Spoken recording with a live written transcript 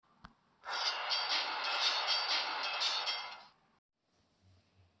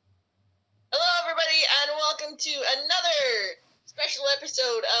to another special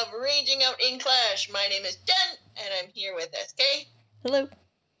episode of Raging Out in Clash. My name is Jen, and I'm here with SK. Hello.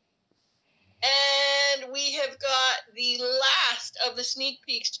 And we have got the last of the sneak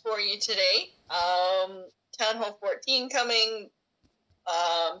peeks for you today. Town Hall 14 coming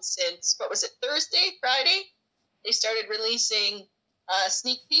since, Thursday, Friday? They started releasing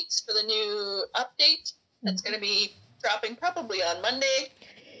sneak peeks for the new update. That's going to be dropping probably on Monday.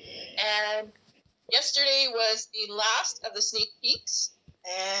 And yesterday was the last of the sneak peeks.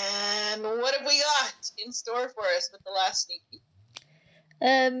 And what have we got in store for us with the last sneak peek?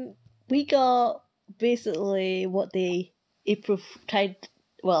 We got basically what the April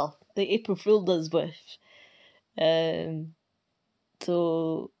Fool does with.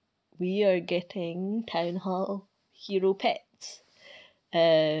 So we are getting Town Hall hero pets.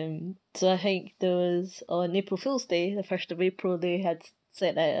 So I think there was on April Fool's Day, the 1st of April, they had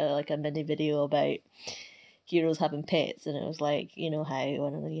sent out a mini video about heroes having pets, and it was like, you know how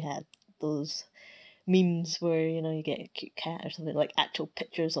you had those memes where, you get a cute cat or something, like actual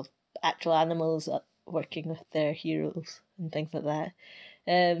pictures of actual animals working with their heroes and things like that.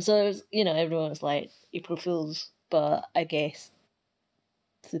 So it was, everyone was like April Fools, but I guess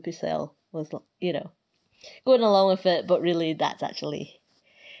Supercell was, going along with it, but really that's actually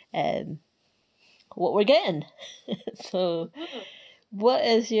what we're getting. So what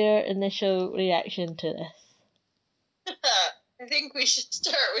is your initial reaction to this? I think we should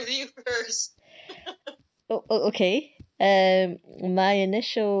start with you first. Okay. My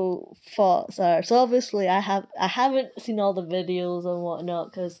initial thoughts are, so obviously I haven't seen all the videos and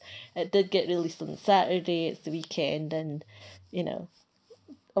whatnot because it did get released on Saturday. It's the weekend, and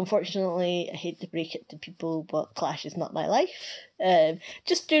unfortunately, I hate to break it to people, but Clash is not my life.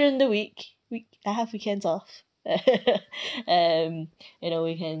 Just during the week I have weekends off.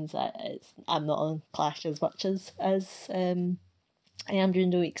 Weekends I'm not on Clash as much as I am during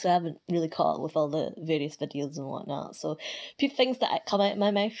the week, so I haven't really caught up with all the various videos and whatnot. So, things that come out of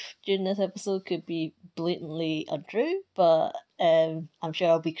my mouth during this episode could be blatantly untrue, but I'm sure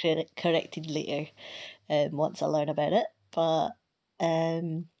I'll be corrected later once I learn about it. But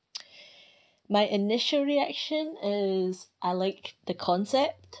my initial reaction is I like the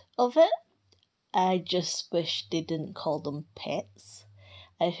concept of it. I just wish they didn't call them pets.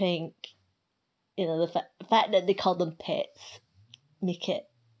 I think, the fact that they call them pets it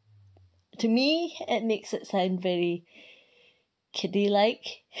makes it sound very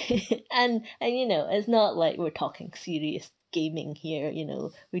kiddie-like. and it's not like we're talking serious gaming here.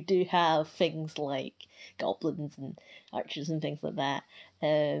 We do have things like goblins and archers and things like that,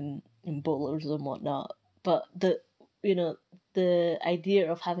 and bowlers and whatnot, but the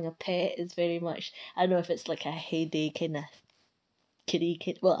idea of having a pet is very much, I don't know if it's like a heyday kind of kiddie,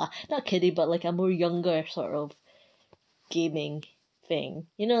 well, not kiddie, but like a more younger sort of gaming thing,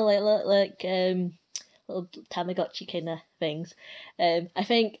 like little Tamagotchi kind of things. I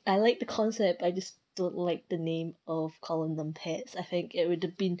think I like the concept. I just don't like the name of calling them pets. I think it would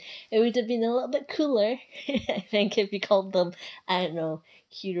have been a little bit cooler. I think if you called them, I don't know,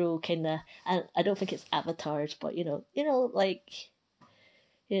 hero kind of. I don't think it's avatars, but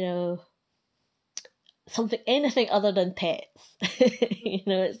something, anything other than pets.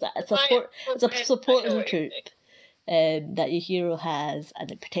 It's a supporting troop that your hero has,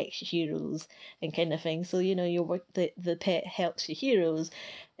 and it protects your heroes and kind of thing. So your work, the pet helps your heroes.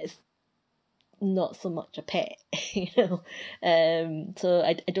 It's not so much a pet, So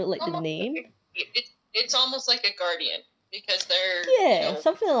I don't like the name. It's almost like a guardian because they're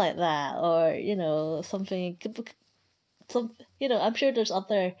something like that, or something. I'm sure there's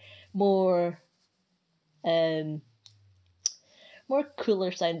other more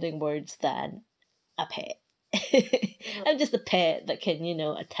cooler sounding words than a pet. I'm just a pet that can,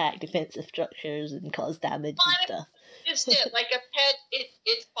 attack defensive structures and cause damage and stuff. Just it, like a pet,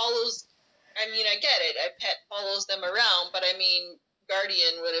 it follows. I mean, I get it. A pet follows them around, but I mean,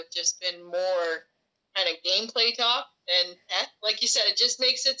 Guardian would have just been more kind of gameplay talk than pet. Like you said, it just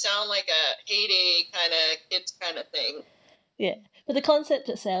makes it sound like a heyday kind of kids kind of thing. Yeah, but the concept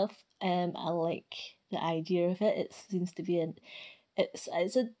itself, I like the idea of it. It seems to be it's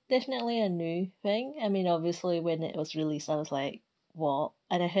definitely a new thing. I mean, obviously, when it was released, I was like, what?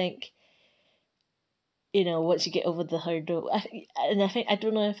 And I think, once you get over the hurdle, I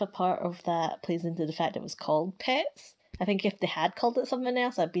don't know if a part of that plays into the fact it was called Pets. I think if they had called it something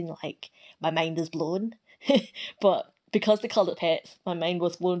else, I'd been like, my mind is blown. But because they called it Pets, my mind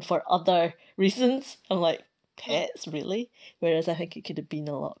was blown for other reasons. I'm like, pets, really? Whereas I think it could have been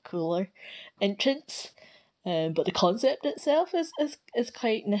a lot cooler entrance. But the concept itself is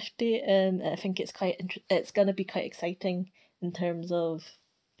quite nifty. I think it's it's going to be quite exciting in terms of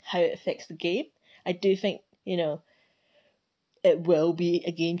how it affects the game. I do think, it will be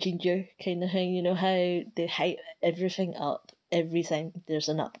a game changer kind of thing. You know how they hype everything up every time there's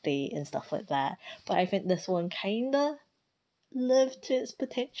an update and stuff like that. But I think this one kind of lived to its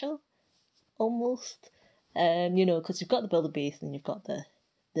potential, almost. Because you've got the builder base and you've got the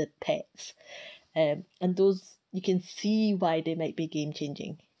pets, and those you can see why they might be game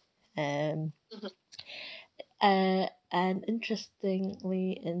changing. And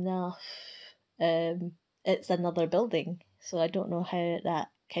interestingly enough, it's another building, so I don't know how that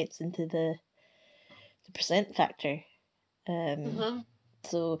counts into the percent factor.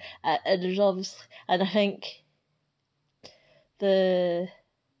 So there's obviously, and I think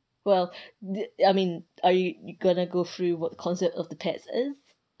are you gonna go through what the concept of the pets is?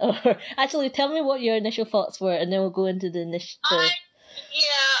 Or actually, tell me what your initial thoughts were, and then we'll go into the initial. I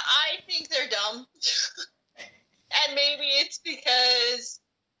think they're dumb, and maybe it's because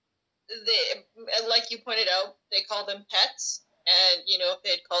they, like you pointed out, they call them pets, and if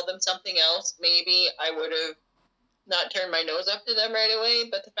they'd called them something else, maybe I would have not turned my nose up to them right away.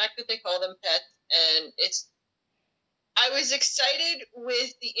 But the fact that they call them pets, and I was excited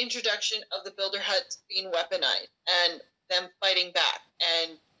with the introduction of the builder huts being weaponized and them fighting back.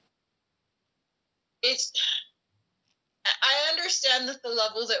 And I understand that the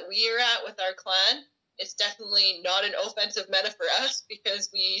level that we are at with our clan, it's definitely not an offensive meta for us because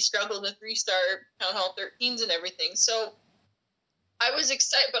we struggled with 3-star Town Hall 13s and everything. So I was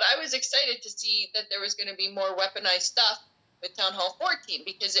excited to see that there was going to be more weaponized stuff with Town Hall 14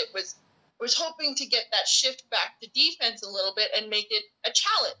 because it was hoping to get that shift back to defense a little bit and make it a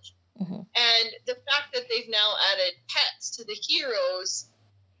challenge. Mm-hmm. And the fact that they've now added pets to the heroes,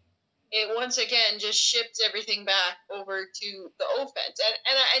 it once again just shifts everything back over to the offense.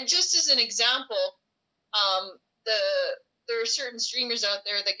 And just as an example, there are certain streamers out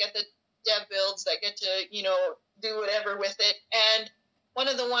there that get the dev builds that get to do whatever with it. And one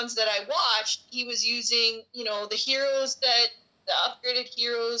of the ones that I watched, he was using the heroes that. The upgraded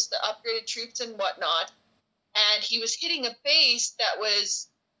heroes, the upgraded troops and whatnot, and he was hitting a base that was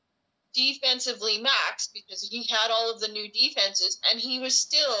defensively maxed because he had all of the new defenses, and he was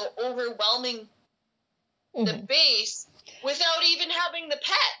still overwhelming the base without even having the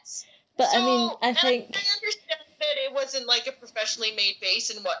pets. But so, I think I understand that it wasn't like a professionally made base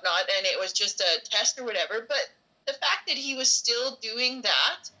and whatnot, and it was just a test or whatever, but the fact that he was still doing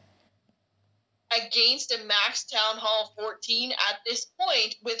that against a max Town Hall 14 at this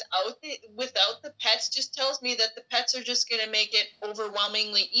point without the pets just tells me that the pets are just going to make it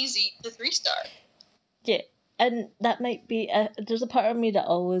overwhelmingly easy to 3-star. Yeah, and that might be there's a part of me that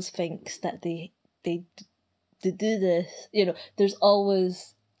always thinks that they do this. There's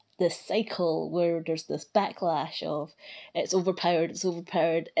always this cycle where there's this backlash of it's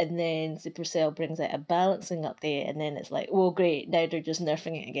overpowered, and then Supercell brings out a balancing update, and then it's like, well, great, now they're just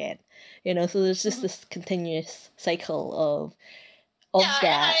nerfing it again. So there's just this continuous cycle of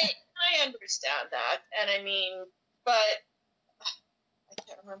that. And I understand that, and I mean, but I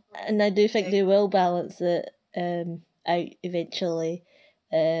can't remember. And I do think they will balance it out eventually,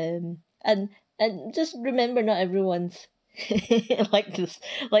 and just remember, not everyone's like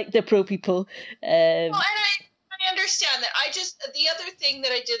the pro people. And I understand that. The other thing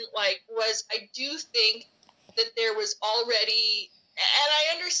that I didn't like was I do think that there was already, and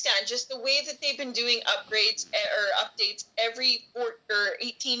I understand just the way that they've been doing upgrades or updates every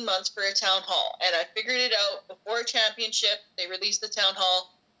 18 months for a town hall, and I figured it out before a championship. They released the town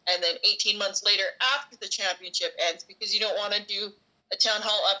hall, and then 18 months later after the championship ends, because you don't want to do a town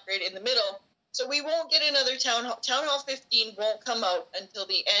hall upgrade in the middle. So we won't get another Town Hall. Town Hall 15 won't come out until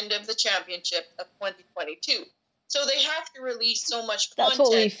the end of the championship of 2022. So they have to release so much content. That's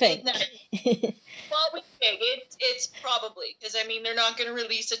what we think. Well, we think it's probably, because, I mean, they're not going to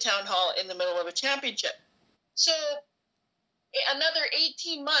release a Town Hall in the middle of a championship. So another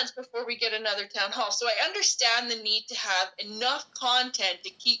 18 months before we get another Town Hall. So I understand the need to have enough content to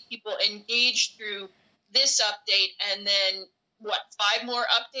keep people engaged through this update and then 5 more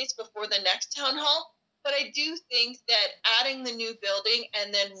updates before the next Town Hall? But I do think that adding the new building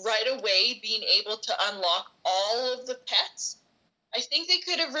and then right away being able to unlock all of the pets, I think they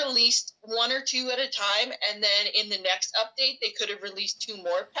could have released 1 or 2 at a time, and then in the next update they could have released 2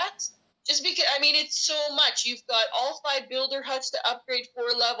 more pets. Just because, I mean, it's so much. You've got all 5 builder huts to upgrade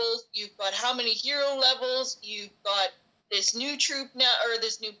 4 levels. You've got how many hero levels? You've got this new troop now, or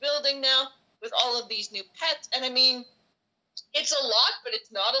this new building now with all of these new pets. And I mean, it's a lot, but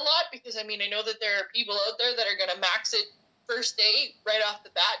it's not a lot, because I mean, I know that there are people out there that are going to max it first day right off the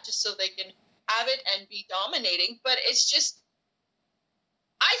bat just so they can have it and be dominating. But it's just,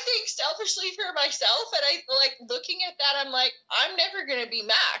 I think selfishly for myself, and I like looking at that, I'm like, I'm never going to be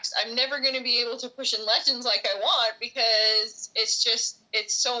maxed. I'm never going to be able to push in Legends like I want, because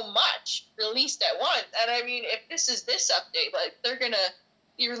it's so much released at once. And I mean, if this is this update, like they're going to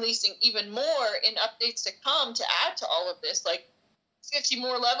be releasing even more in updates to come to add to all of this, like 50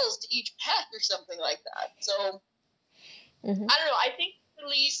 more levels to each pet or something like that. So I don't know. I think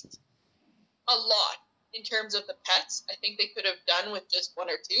released a lot in terms of the pets. I think they could have done with just one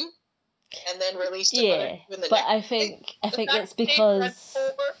or two, and then released another two in the but next I think it's they because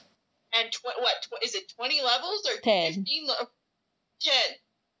run 4 and is it 20 levels or 10. 15 10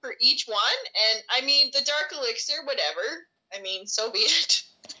 for each one. And I mean, the Dark Elixir, whatever, I mean, so be it.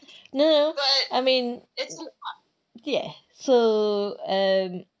 No, but I mean, it's a lot. Yeah, so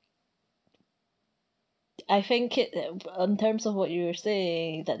I think in terms of what you were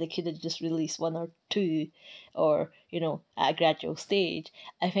saying, that they could have just released one or two, or at a gradual stage.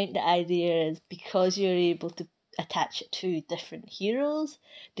 I think the idea is because you're able to attach it to different heroes,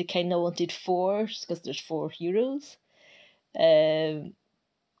 they kind of wanted 4 because there's 4 heroes. Yeah,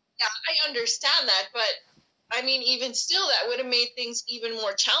 I understand that, but I mean, even still, that would have made things even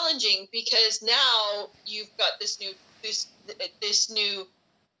more challenging, because now you've got this new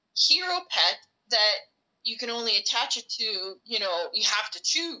hero pet that you can only attach it to, you have to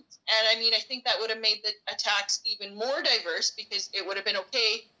choose. And I mean, I think that would have made the attacks even more diverse, because it would have been,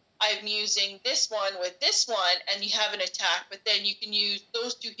 okay, I'm using this one with this one, and you have an attack, but then you can use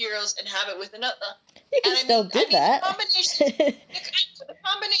those 2 heroes and have it with another. You can still do that. The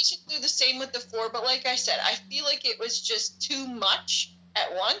combinations do the same with the 4, but like I said, I feel like it was just too much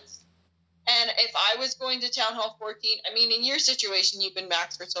at once. And if I was going to Town Hall 14, I mean, in your situation, you've been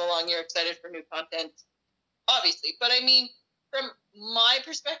maxed for so long, you're excited for new content, obviously. But I mean, from my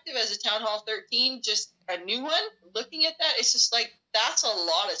perspective as a Town Hall 13, just a new one, looking at that, it's just like, that's a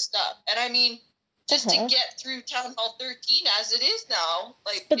lot of stuff. And I mean, just to get through Town Hall 13 as it is now,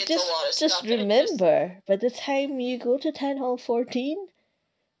 like, but it's a lot of stuff. Just remember, by the time you go to Town Hall 14,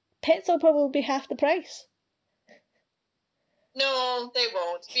 pets will probably be half the price. No, they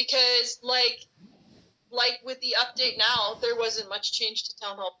won't, because like with the update now, there wasn't much change to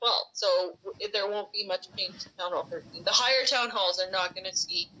Town Hall 12, so there won't be much change to Town Hall 13. The higher Town Halls are not going to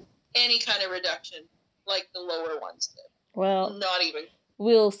see any kind of reduction like the lower ones did. Well, not even.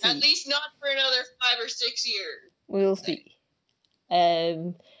 We'll see. At least not for another 5 or 6 years. We'll see.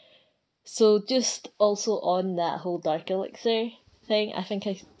 So just also on that whole Dark Elixir thing, I think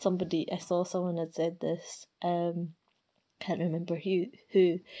I saw someone had said this. Can't remember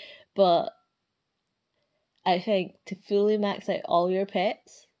who, but I think to fully max out all your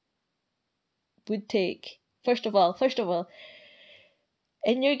pets would take first of all,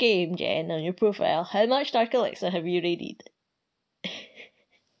 in your game, Jen, on your profile, how much Dark Elixir have you raided?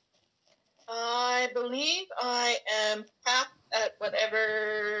 I believe I am capped at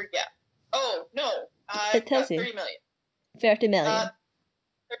whatever. Yeah. Oh no, I've got 30 million. 30 million. Yeah.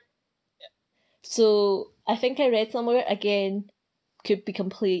 So I think I read somewhere, again, could be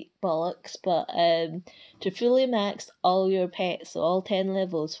complete bollocks, but to fully max all your pets, so all 10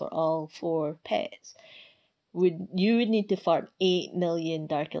 levels for all 4 pets, you would need to farm 8 million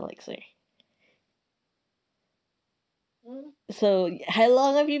Dark Elixir. So how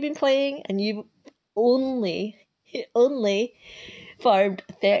long have you been playing? And you've only farmed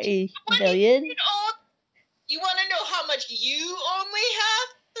 30 million? You want to know how much you only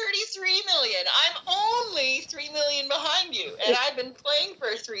have? 33 million. I'm only 3 million behind you, and I've been playing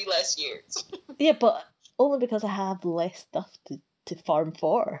for 3 less years. Yeah, but only because I have less stuff to farm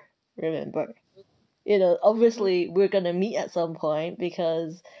for, remember? Obviously we're going to meet at some point,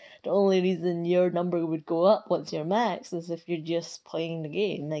 because the only reason your number would go up once you're max is if you're just playing the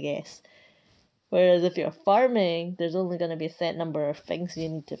game, I guess. Whereas if you're farming, there's only going to be a set number of things you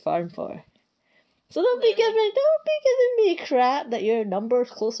need to farm for. So don't be giving me crap that your number's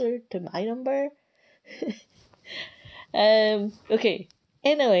closer to my number. Okay.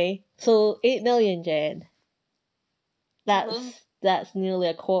 Anyway, so 8 million, Jen. That's nearly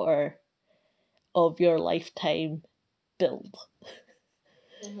a quarter of your lifetime build.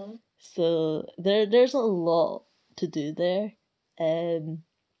 So there's a lot to do there. And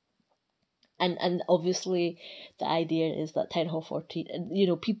obviously the idea is that Town Hall 14,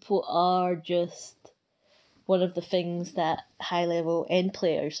 people are just, one of the things that high level end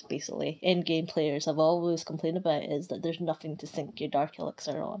game players have always complained about is that there's nothing to sink your Dark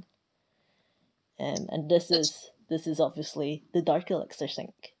Elixir on. And this is this is obviously the Dark Elixir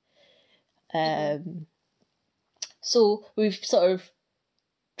sink. So we've sort of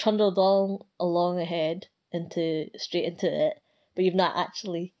trundled along ahead straight into it, but you've not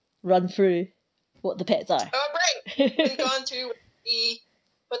actually run through what the pets are. Oh, right. We've gone through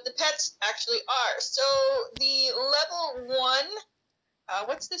what the pets actually are. So the level 1,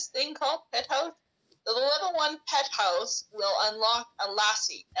 what's this thing called? Pet house? The level 1 pet house will unlock a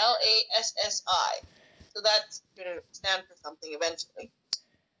Lassie, Lassi. So that's going to stand for something eventually.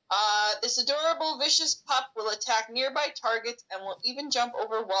 This adorable, vicious pup will attack nearby targets and will even jump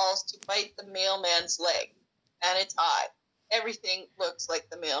over walls to bite the mailman's leg and its eye. Everything looks like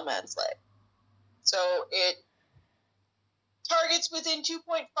the mailman's leg. So it targets within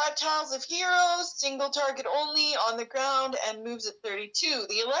 2.5 tiles of heroes, single target only, on the ground, and moves at 32.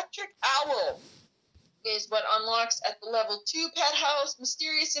 The electric owl is what unlocks at the level 2 pet house.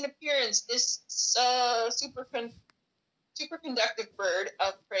 Mysterious in appearance, this superconductive bird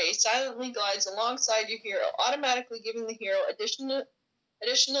of prey silently glides alongside your hero, automatically giving the hero additional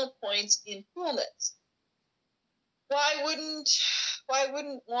points in coolness. Who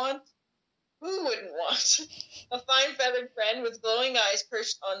wouldn't want a fine feathered friend with glowing eyes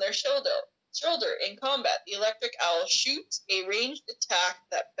perched on their shoulder? In combat, the electric owl shoots a ranged attack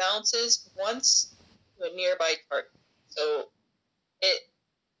that bounces once to a nearby target. So it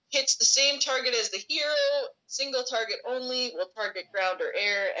hits the same target as the hero, single target only, will target ground or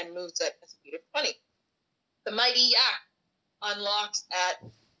air, and moves at a speed of 20. The Mighty Yak unlocks at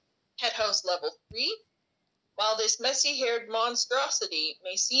Pet House level 3. While this messy-haired monstrosity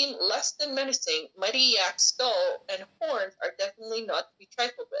may seem less than menacing, Mighty Yak's skull and horns are definitely not to be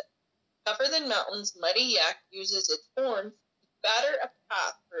trifled with. Tougher than mountains, Mighty Yak uses its horns to batter a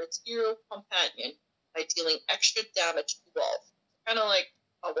path for its hero companion by dealing extra damage to walls. Kind of like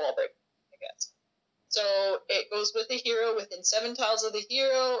a wall break, I guess. So it goes with the hero within 7 tiles of the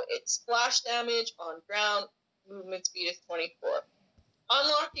hero. Its splash damage on ground, movement speed is 24.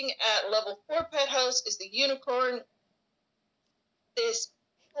 Unlocking at level 4 pet house is the unicorn.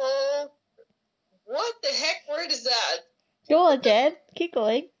 What the heck word is that? Go on, Jen. Keep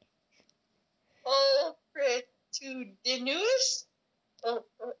going. Opretudinous?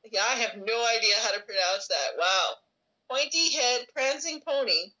 Yeah, I have no idea how to pronounce that. Wow. Pointy head, prancing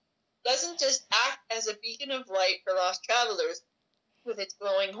pony doesn't just act as a beacon of light for lost travelers with its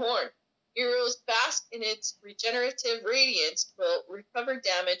glowing horn. Heroes bask in its regenerative radiance will recover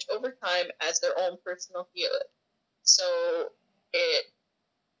damage over time as their own personal healer. So it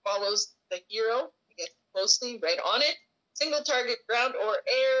follows the hero, I guess, closely right on it. Single target ground or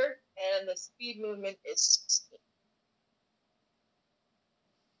air, and the speed movement is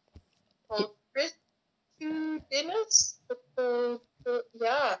 16. Opretudinous?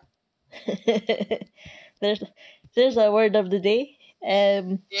 Yeah. There's our word of the day.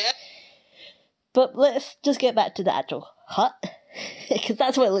 Yeah. But let's just get back to the actual hut, because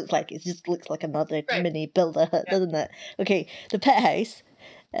that's what it looks like. It just looks like another mini builder hut, doesn't it? Okay, the pet house.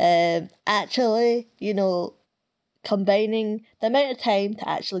 Actually, combining the amount of time to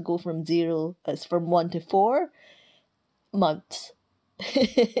actually go from 0 is from 1 to 4 months.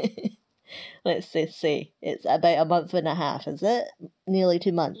 Let's just say it's about a month and a half, is it? Nearly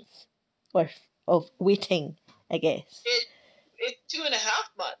 2 months worth of waiting, I guess. It's 2.5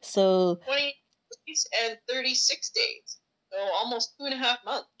 months. So 20 days and 36 days. So almost 2.5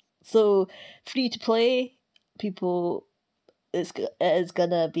 months. So free to play, people, it's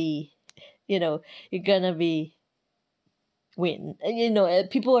gonna be, you're gonna be waiting.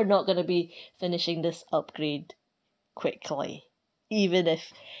 People are not gonna be finishing this upgrade quickly, even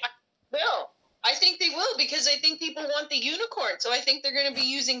if. No, I think they will, because I think people want the unicorn. So I think they're going to be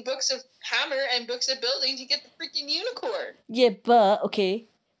using Books of Hammer and Books of Building to get the freaking unicorn. Yeah, but okay,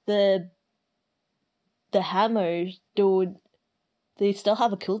 the hammers don't. They still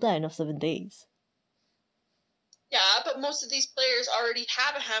have a cooldown of 7 days. Yeah, but most of these players already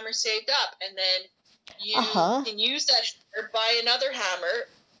have a hammer saved up, and then you can use that hammer, buy another hammer,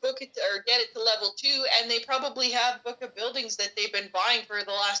 book it or get it to level 2, and they probably have Book of Buildings that they've been buying for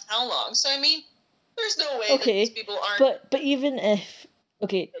the last how long? So I mean, there's no way that these people aren't. But even if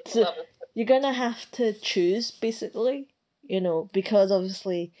so you're gonna have to choose basically, because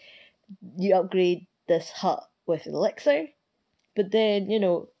obviously you upgrade this hut with elixir, but then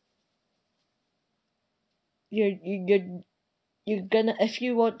you're gonna, if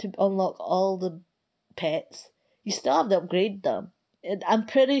you want to unlock all the pets, you still have to upgrade them. And I'm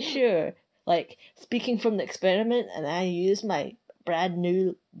pretty sure, speaking from the experiment, and I used my brand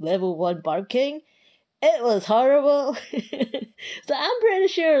new level 1 Barb King, it was horrible. So I'm pretty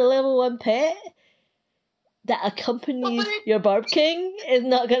sure a level 1 pet that accompanies your Barb King is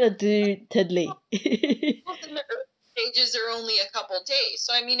not gonna do tiddly. Both in the early stages are only a couple days.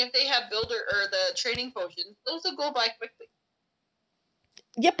 So I mean, if they have builder or the training potions, those will go by quickly.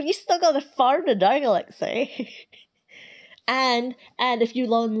 Yeah, but you still gotta farm the Dark Elixir. and if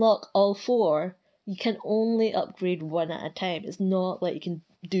you unlock all 4, you can only upgrade 1 at a time. It's not like you can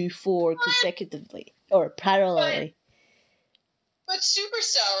do 4 consecutively or parallelly. But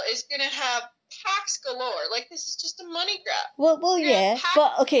Supercell is gonna have packs galore. Like, this is just a money grab. Well, yeah,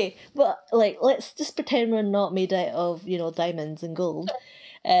 but okay, but like, let's just pretend we're not made out of, diamonds and gold.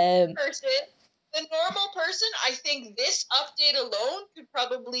 The normal person, I think this update alone could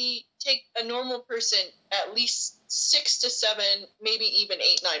probably take a normal person at least 6 to 7, maybe even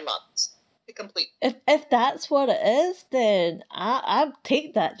 8-9 months to complete. If that's what it is, then I'll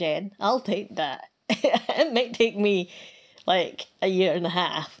take that, Jen. I'll take that. It might take me like a year and a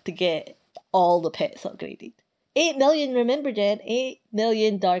half to get all the pets upgraded. 8 million, remember, Jen? 8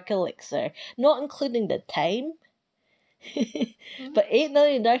 million Dark Elixir, not including the time. But 8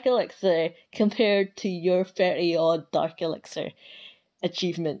 million Dark Elixir compared to your 30 odd Dark Elixir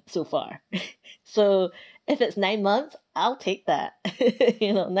achievement so far. So if it's 9 months, I'll take that.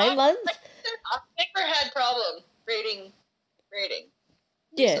 9 months. I've never had problem rating.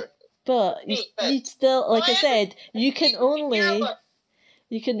 Yeah, but you still, like I said, you can only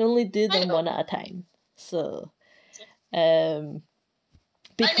do them 1 at a time. So, because I mean,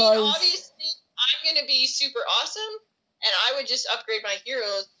 obviously, I'm gonna be super awesome, and I would just upgrade my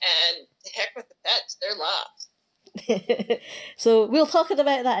heroes, and to heck with the pets, they're last. So we'll talk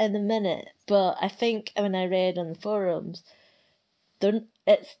about that in a minute. But I think when I read on the forums, the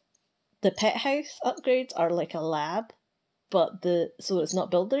pet house upgrades are like a lab, but so it's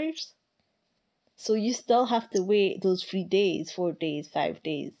not builders. So you still have to wait those 3 days, 4 days, 5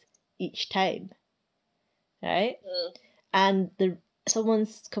 days each time, right? And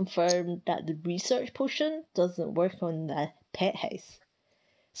someone's confirmed that the research potion doesn't work on the pet house,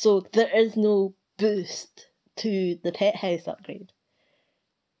 so there is no boost to the pet house upgrade.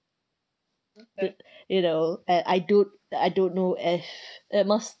 Okay. I don't know if it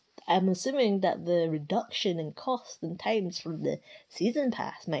must. I'm assuming that the reduction in cost and times from the season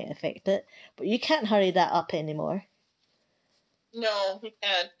pass might affect it, but you can't hurry that up anymore. No, you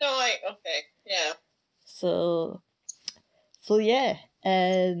can't. Okay, yeah. So yeah.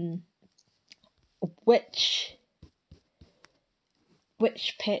 Which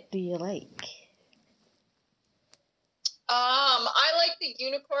pet do you like? I like the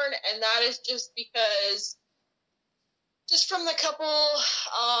unicorn, and that is just because, just from the couple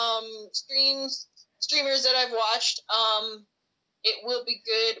streamers that I've watched, it will be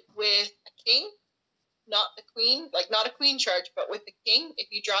good with a king, not the queen, like not a queen charge, but with the king.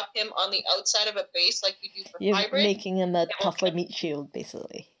 If you drop him on the outside of a base like you do for You're hybrid, making him a tougher meat shield,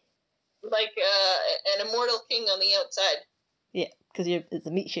 basically. Like an immortal king on the outside. Yeah, because it's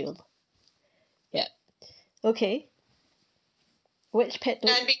a meat shield. Yeah. Okay. Which pet?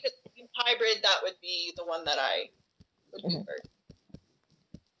 And because in hybrid, that would be the one that I would do first.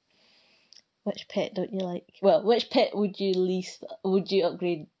 Which pet don't you like? Well, which pet would you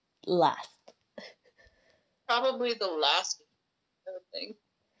upgrade last? Probably the last thing.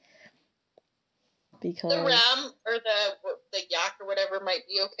 Because the ram or the yak or whatever might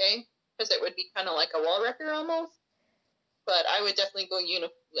be okay, because it would be kind of like a wall wrecker almost. But I would definitely go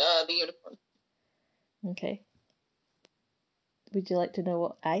the unicorn. Okay. Would you like to know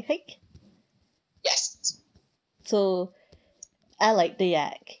what I think? Yes. So, I like the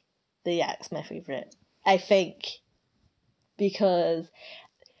yak. The yak's my favourite. I think because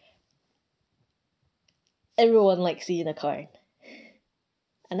everyone likes a unicorn.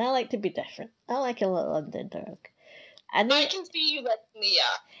 And I like to be different. I like a little underdog. I can see you liking the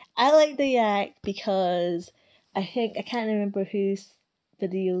yak. I like the yak because I can't remember whose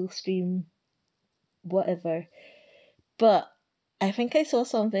video stream, whatever, but I think I saw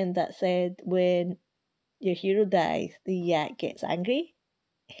something that said when your hero dies, the yak gets angry.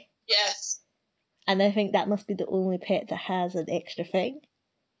 Yes. And I think that must be the only pet that has an extra thing.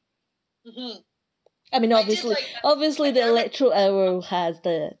 Mm-hmm. I mean, obviously the Electro Arrow has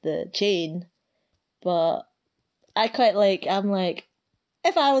the chain, but I quite like, I'm like,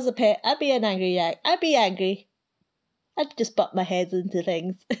 if I was a pet, I'd be an angry yak. I'd be angry. I'd just butt my head into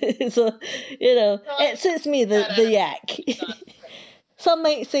things. So, it suits me, the yak. Some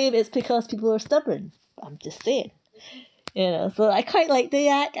might say it's because people are stubborn. I'm just saying. So I quite like the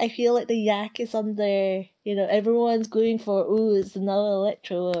yak. I feel like the yak is under, everyone's going for, ooh, it's another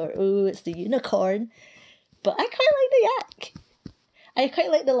Electro, or ooh, it's the unicorn. But I quite like the yak. I quite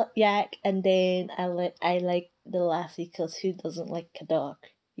like the yak, and then I like the lassie because who doesn't like a dog?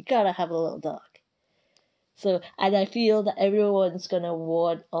 You gotta have a little dog. So, and I feel that everyone's gonna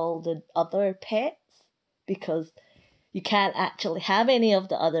want all the other pets because you can't actually have any of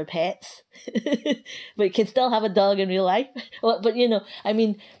the other pets, but you can still have a dog in real life. But you know, I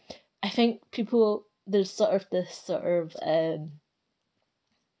mean, I think people there's sort of this sort of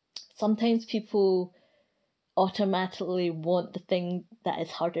sometimes people automatically want the thing that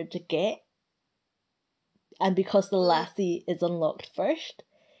is harder to get, and because the lassie is unlocked first,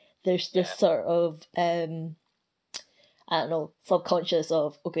 there's this sort of I don't know, subconscious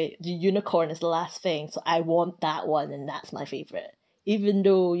of, okay, the unicorn is the last thing, so I want that one and that's my favourite. Even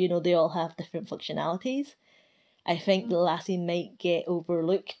though, you know, they all have different functionalities, I think the lassie might get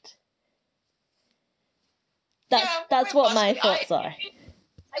overlooked. That's what my thoughts are.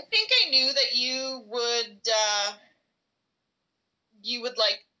 I think I knew that you would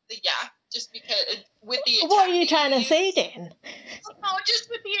like the yak, just because with the attack. What are you trying to say then? No, just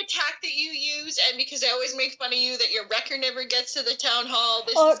with the attack that you use, and because I always make fun of you that your wrecker never gets to the town hall.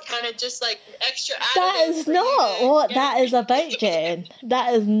 This is kind of just like extra additive. That is not what that is about, Jen.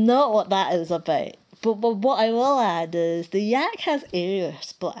 That is not what that is about. But what I will add is the yak has air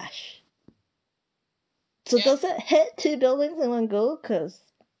splash. So does it hit 2 buildings in one go? Because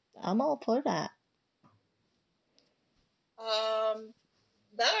I'm all for that.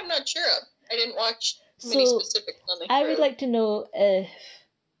 That I'm not sure of. I didn't watch many specifics on the hero. I would like to know if,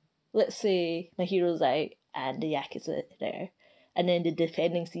 let's say, my hero's out and the yak is there, and then the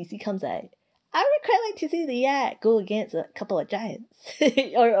defending CC comes out. I would quite like to see the yak go against a couple of giants,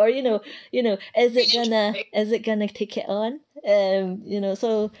 or you know, is it gonna take it on?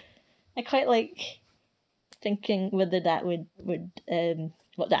 So I quite like thinking whether that would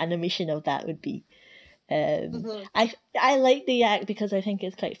what the animation of that would be. I like the yak because I think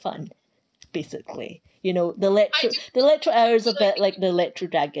it's quite fun. Basically, you know, the electro hour is a bit like the electro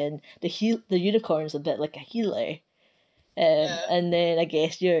dragon. The unicorn's a bit like a healer, and then I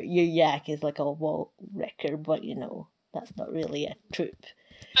guess your yak is like a wall wrecker, but you know that's not really a troop.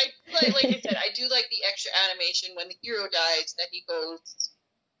 Like I said, I do like the extra animation when the hero dies that he goes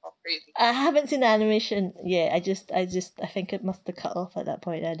all crazy. I haven't seen the animation yet. I think it must have cut off at that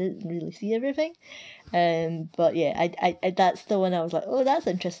point. I didn't really see everything, but yeah, I that's the one I was like, oh, that's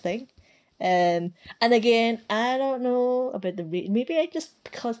interesting. And again, I don't know about the rage. Maybe I just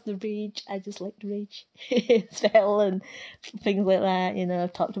like the rage spell and things like that. You know,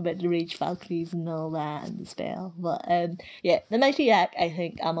 I've talked about the rage Valkyries and all that and the spell. But yeah, the Mighty Yak, I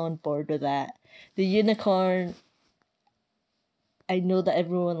think I'm on board with that. The unicorn, I know that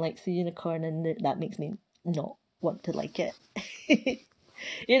everyone likes the unicorn, and that makes me not want to like it.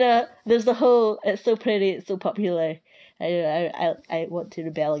 You know, there's the whole, it's so pretty, it's so popular. I want to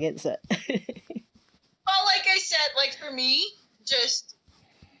rebel against it. Well, like I said, like for me, just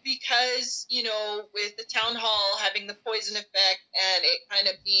because, you know, with the town hall having the poison effect and it kind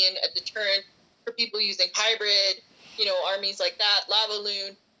of being a deterrent for people using hybrid, you know, armies like that, Lava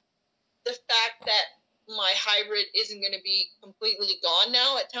Loon, the fact that my hybrid isn't going to be completely gone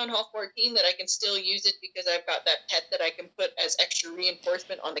now at Town Hall 14, that I can still use it because I've got that pet that I can put as extra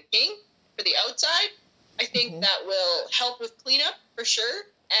reinforcement on the king for the outside. I think that will help with cleanup for sure,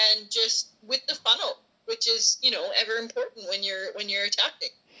 and just with the funnel, which is, you know, ever important when you're attacking.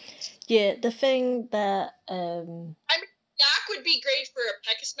 Yeah, the thing that I mean, Yak would be great for a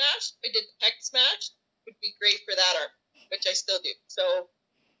P.E.K.K.A. smash. If I did the P.E.K.K.A. smash, would be great for that arm, which I still do. So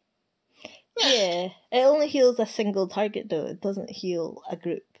yeah, it only heals a single target though. It doesn't heal a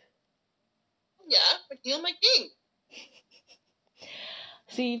group. Yeah, but heal my king.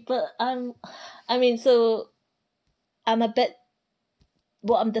 See, but so I'm a bit.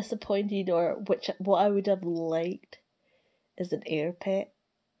 What I'm disappointed, or what I would have liked, is an air pet.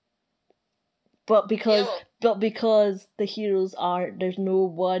 But because the heroes aren't, there's no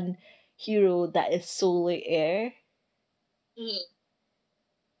one hero that is solely air.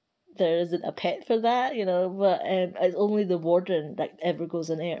 There isn't a pet for that, you know. But it's only the warden that ever goes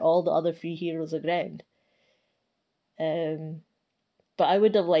in air. All the other 3 heroes are ground. But I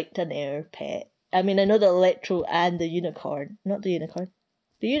would have liked an air pet. I mean, I know the Electro and the Unicorn. Not the Unicorn.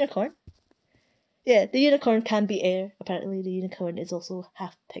 The Unicorn? Yeah, the Unicorn can be air. Apparently, the Unicorn is also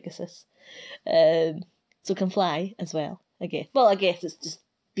half Pegasus. So can fly as well, I guess. Well, I guess it's just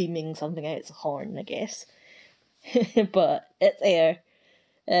beaming something out its horn, I guess. But it's air.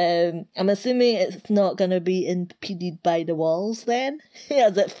 I'm assuming it's not going to be impeded by the walls then,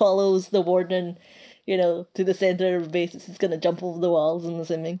 as it follows the warden, you know, to the centre of the base. It's going to jump over the walls, I'm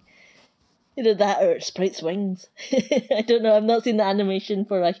assuming. Either that or Sprite's wings. I don't know. I've not seen the animation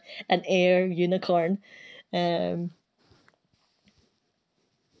for like an air unicorn. But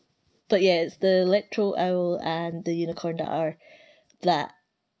yeah, it's the Electro Owl and the unicorn that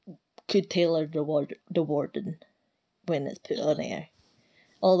could tailor the warden when it's put on air.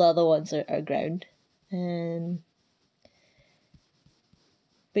 All the other ones are ground.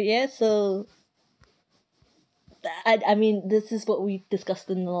 But yeah, so I mean, this is what we discussed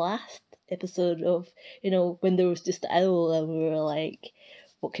in the last episode of, when there was just the owl and we were like,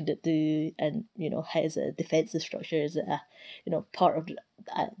 what could it do? And, how is it a defensive structure? Is it part of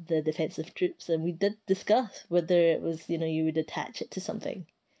the defensive troops? And we did discuss whether it was, you would attach it to something.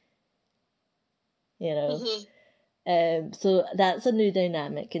 So that's a new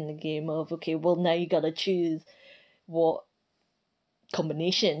dynamic in the game of, okay, well, now you gotta choose what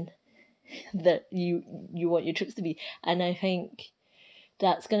combination that you want your troops to be, and I think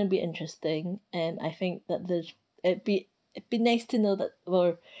that's going to be interesting. And I think that it'd be nice to know that,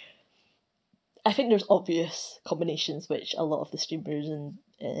 or I think there's obvious combinations which a lot of the streamers and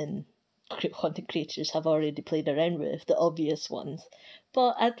content creators have already played around with, the obvious ones,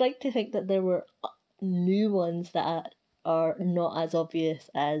 but I'd like to think that there were new ones that are not as obvious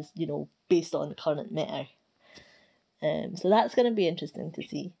as, based on the current meta. So that's going to be interesting to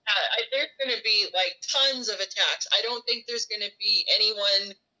see. There's going to be like tons of attacks. I don't think there's going to be any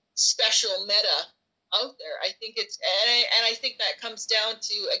one special meta out there. I think and I think that comes down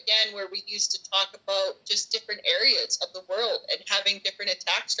to, again, where we used to talk about just different areas of the world and having different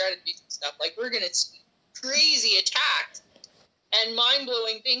attack strategies and stuff. Like, we're going to see crazy attacks and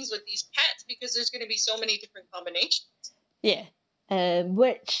mind-blowing things with these pets because there's going to be so many different combinations. Yeah,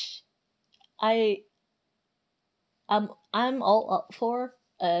 which I'm all up for,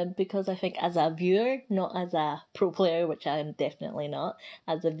 because I think as a viewer, not as a pro player, which I am definitely not,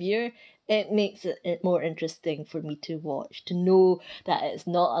 as a viewer, it makes it more interesting for me to watch, to know that it's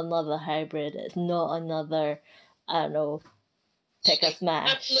not another hybrid, it's not another, I don't know, pick a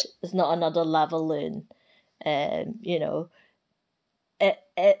smash, it's not another Lavaloon. I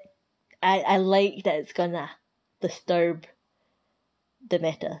like that it's gonna disturb the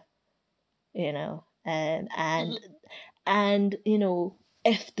meta, and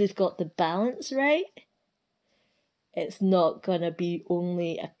if they've got the balance right, it's not gonna be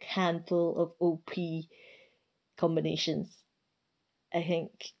only a handful of OP combinations. I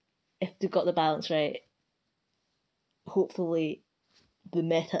think if they've got the balance right, hopefully the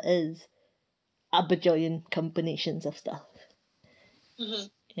meta is a bajillion combinations of stuff.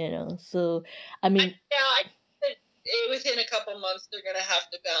 So I mean, I think within a couple months they're gonna have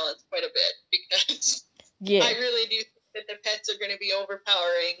to balance quite a bit, because I really do think that the pets are going to be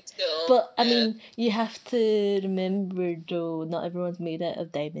overpowering still. But I mean, you have to remember, though, not everyone's made out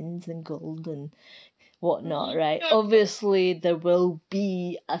of diamonds and gold and whatnot, right? Obviously, there will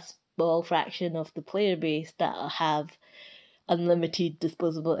be a small fraction of the player base that have unlimited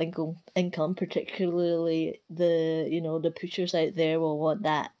disposable income, particularly the pushers out there will want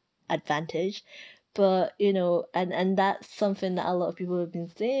that advantage. But and that's something that a lot of people have been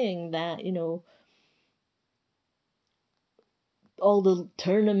saying, that all the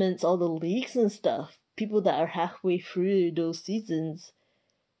tournaments, all the leagues and stuff, people that are halfway through those seasons,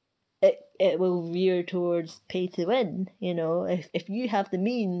 it will veer towards pay to win. If you have the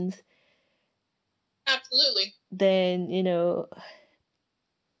means, absolutely, then you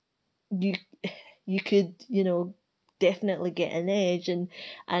could definitely get an edge, and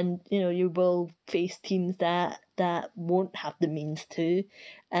you will face teams that won't have the means to,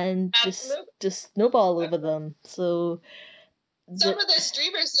 and just snowball over them. So some of the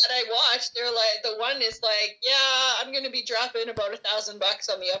streamers that I watch, they're like, the one is like, yeah, I'm going to be dropping about $1,000 on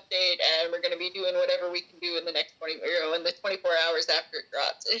the update, and we're going to be doing whatever we can do in the next in the 24 hours after it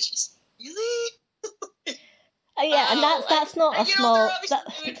drops. It's just, really? Yeah, and that's not a small. They're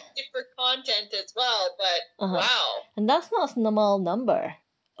obviously doing it for content as well, but wow. And that's not a small number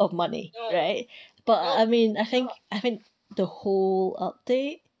of money, right? But I mean, I think the whole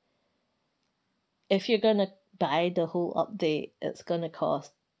update, if you're gonna buy the whole update, it's gonna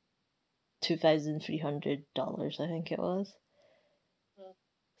cost $2,300. I think it was.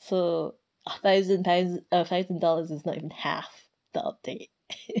 So $1,000 is not even half the update,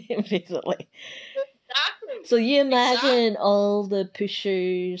 basically. Exactly. So you imagine all the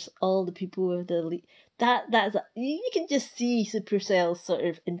pushers, all the people with the that's you can just see Supercell's sort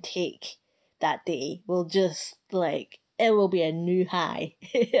of intake that day will just like, it will be a new high,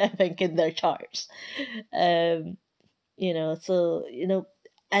 I think, in their charts. So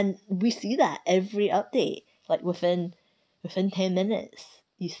and we see that every update, like within 10 minutes,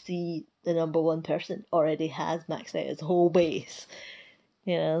 you see the number one person already has maxed out his whole base.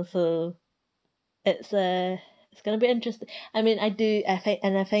 You know, so it's gonna be interesting. I mean, I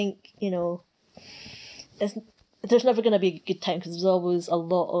think you know, there's never gonna be a good time because there's always a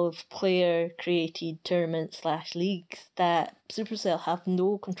lot of player created tournaments / leagues that Supercell have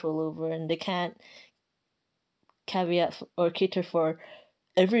no control over, and they can't caveat or cater for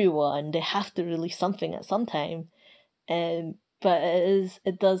everyone. They have to release something at some time, but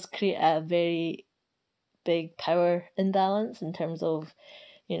it does create a very big power imbalance in terms of,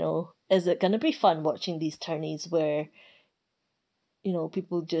 you know, is it going to be fun watching these tourneys where, you know,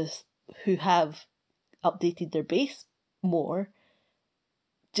 people just who have updated their base more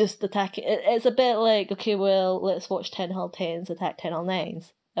just attack it. It's a bit like, okay, well, let's watch 10 Hull 10s attack 10 Hull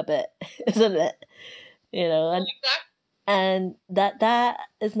 9s a bit, isn't it? You know, and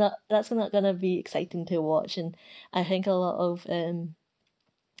that's not gonna be exciting to watch, and I think a lot of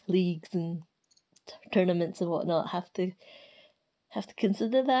leagues and tournaments and whatnot have to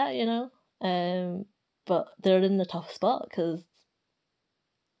consider that, you know. But they're in a tough spot because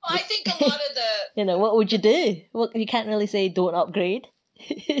I think a lot of the you know, what would you do? Well, you can't really say don't upgrade,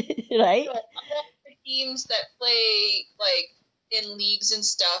 right? a lot of the teams that play like in leagues and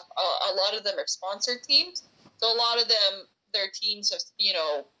stuff, a lot of them are sponsored teams. So a lot of them, their teams have, you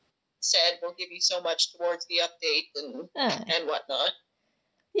know, said we'll give you so much towards the update and whatnot.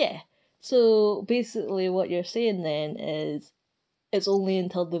 Yeah. So basically, what you're saying then is it's only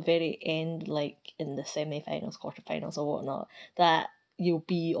until the very end, like in the semi-finals, quarterfinals, or whatnot, that you'll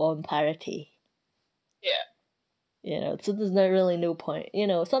be on parity. Yeah. You know, so there's really no point. You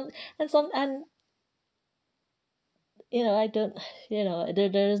know, and you know, I don't, you know,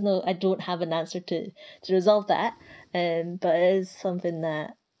 there is no, I don't have an answer to resolve that. But it is something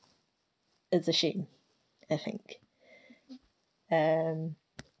that is a shame, I think.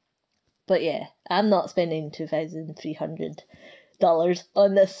 But yeah, I'm not spending $2,300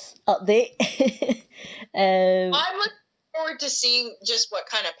 on this update. I'm looking forward to seeing just what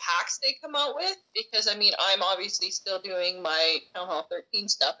kind of packs they come out with, because I mean, I'm obviously still doing my Town Hall 13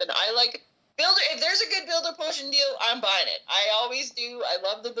 stuff, and I like builder. If there's a good builder potion deal, I'm buying it. I always do. I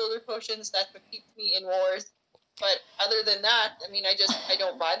love the builder potions. That's what keeps me in wars. But other than that, I mean, I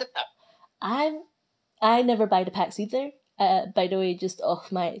don't buy the pack. I never buy the packs either. By the way, just off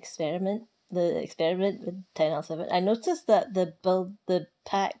my experiment with 10L7, I noticed that the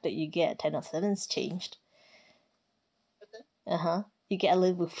pack that you get at 10L7's changed. You get a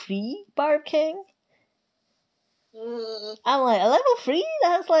level 3 Barb King. I'm like, a level 3?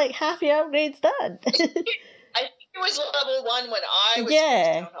 That's like half your upgrades done. I think it was level 1 when I was.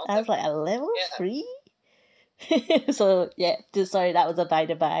 Yeah, I was like, a level 3? So yeah, just sorry, that was a by.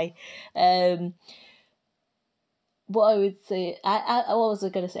 What I would say, what was I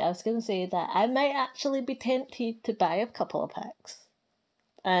going to say? I was going to say that I might actually be tempted to buy a couple of packs,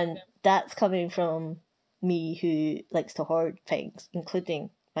 and that's coming from me who likes to hoard things,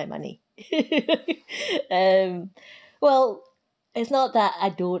 including my money. Well, it's not that I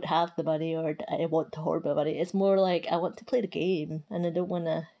don't have the money or I want to hoard my money. It's more like I want to play the game, and I don't want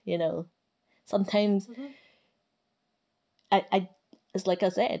to, you know. Sometimes, I it's like I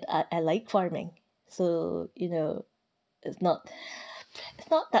said, I like farming, so you know. It's not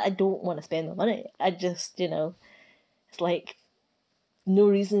that I don't want to spend the money. I just, you know, it's like no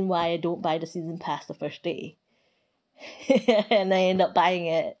reason why I don't buy the season pass the first day. And I end up buying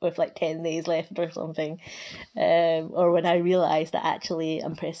it with like 10 days left or something. Or when I realise that actually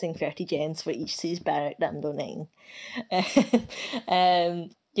I'm pressing 30 gens for each siege barrack that I'm donating.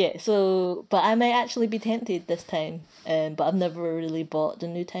 Yeah, so, but I might actually be tempted this time. But I've never really bought the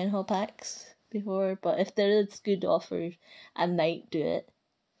new Town Hall packs before, but if there is good offers, I might do it.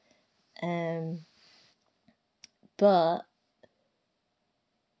 But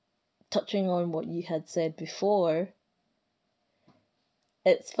touching on what you had said before,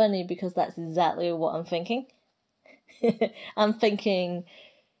 it's funny because that's exactly what I'm thinking. I'm thinking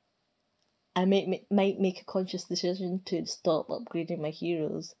I might make a conscious decision to stop upgrading my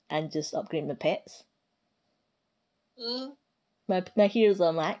heroes and just upgrade my pets. My heroes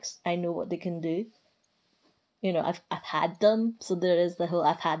are max. I know what they can do. You know, I've had them, so there is the whole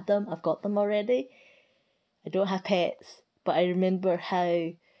I've had them, I've got them already. I don't have pets, but I remember how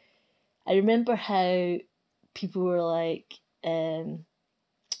people were like, you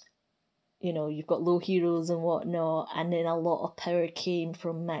know, you've got low heroes and whatnot, and then a lot of power came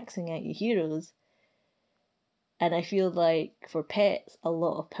from maxing out your heroes. And I feel like for pets, a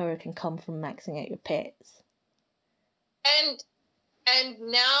lot of power can come from maxing out your pets.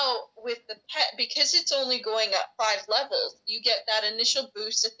 And now with the pet, because it's only going up 5 levels, you get that initial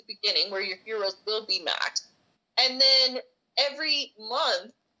boost at the beginning where your heroes will be maxed. And then every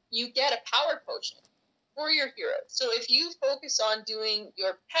month, you get a power potion for your heroes. So if you focus on doing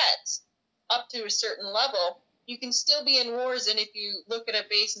your pets up to a certain level, you can still be in wars. And if you look at a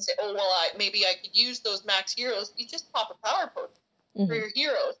base and say, oh, well, maybe I could use those max heroes, you just pop a power potion for your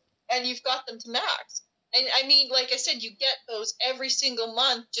heroes, and you've got them to max. And I mean, like I said, you get those every single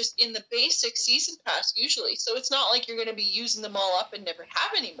month just in the basic season pass usually. So it's not like you're going to be using them all up and never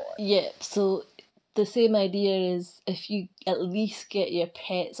have any more. Yeah, so the same idea is if you at least get your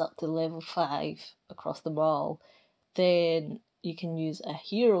pets up to level 5 across the ball, then you can use a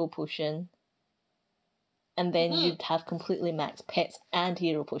hero potion, and then you'd have completely maxed pets and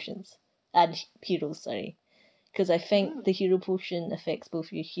hero potions. And heroes, sorry. Because I think the hero potion affects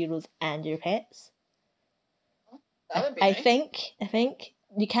both your heroes and your pets. That would be I nice. think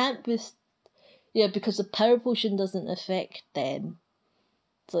you can't boost. Yeah, because the power potion doesn't affect them,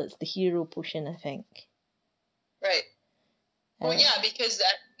 so it's the hero potion, I think. Right. Well, yeah, because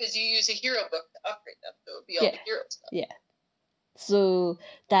you use a hero book to upgrade them, so it would be all the hero stuff. Yeah. So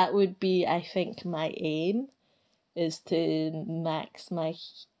that would be, I think, my aim is to max my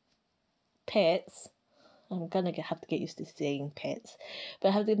pets. I'm gonna have to get used to saying pets, but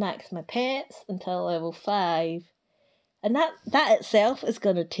I have to max my pets until level 5. And that itself is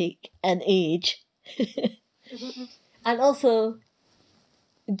going to take an age. And also,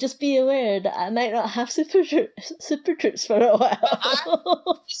 just be aware that I might not have super troops for a while.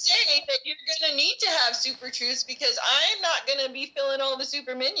 I'm saying that you're going to need to have super troops because I'm not going to be filling all the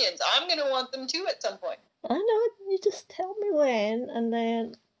super minions. I'm going to want them too at some point. I know, you just tell me when, and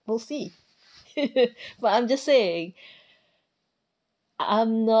then we'll see. But I'm just saying,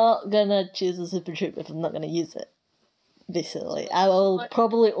 I'm not going to choose a super troop if I'm not going to use it. Basically, I will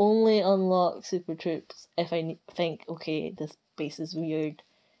probably only unlock super troops if I think, okay, this base is weird,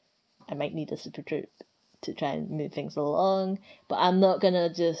 I might need a super troop to try and move things along, but I'm not gonna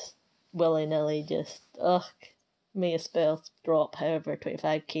just willy-nilly just, may a spell drop however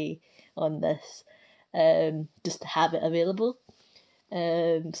 25k on this, just to have it available.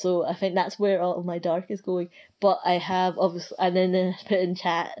 So I think that's where all of my dark is going, but I have obviously, and then put in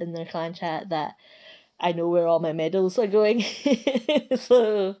chat, in their clan chat, that I know where all my medals are going.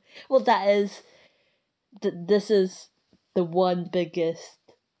 So, well, this is the one biggest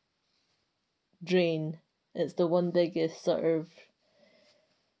drain. It's the one biggest sort of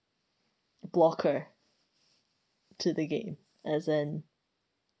blocker to the game. As in,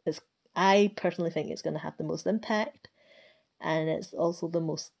 I personally think it's going to have the most impact, and it's also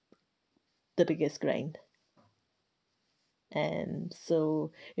the biggest grind.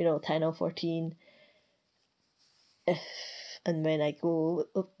 So, Town Hall 14, if and when I go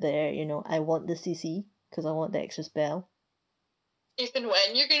up there, I want the CC because I want the extra spell. If and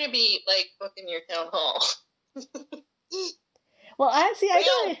when you're going to be booking your town hall. Well, actually, I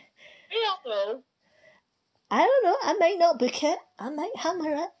don't know. I don't know. I might not book it. I might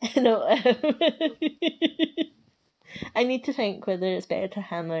hammer it. No. I need to think whether it's better to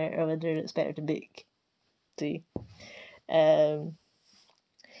hammer or whether it's better to book. See. But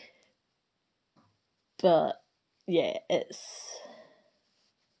yeah, it's.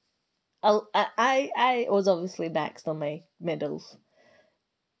 I was obviously maxed on my medals.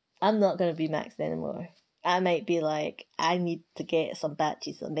 I'm not gonna be maxed anymore. I might be like, I need to get some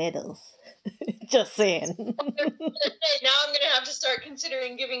batches of medals. Just saying. Now I'm gonna have to start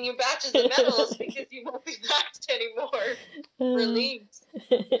considering giving you batches of medals because you won't be maxed anymore. Relieved.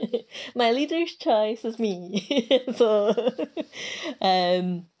 My leader's choice is me. So,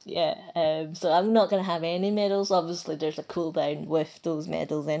 so I'm not gonna have any medals. Obviously, there's a cooldown with those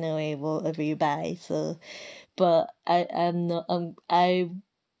medals anyway, whatever you buy. So, but I'm not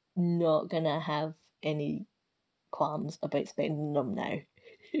gonna have any qualms about spending them now.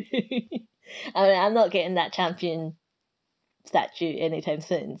 I mean, I'm not getting that champion statue anytime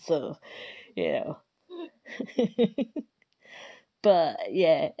soon, so But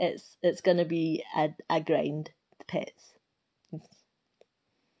yeah, it's gonna be a grind. The pets.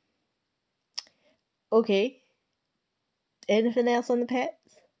 Okay. Anything else on the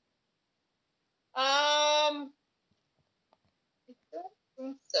pets? I don't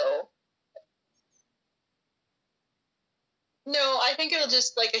think so. No, I think it'll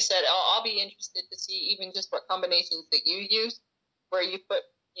just, like I said, I'll be interested to see even just what combinations that you use, where you put,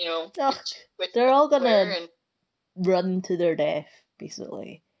 which they're all gonna run to their death,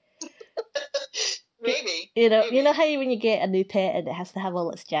 basically. Maybe. Maybe. You know how when you get a new pet and it has to have all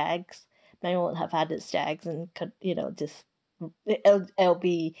its jags? Mine won't have had its jags and could, just it'll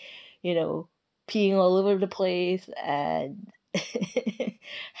be, peeing all over the place and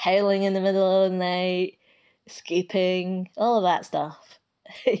howling in the middle of the night, escaping, all of that stuff.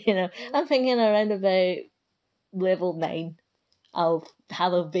 I'm thinking around about level 9. I'll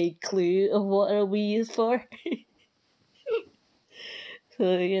have a vague clue of what it'll be used for.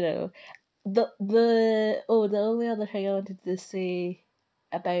 So, the only other thing I wanted to say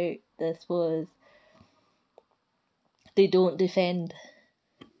about this was they don't defend.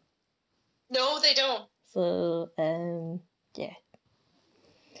 No, they don't. So, yeah.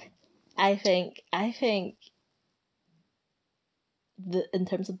 I think in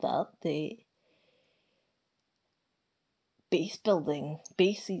terms of the update,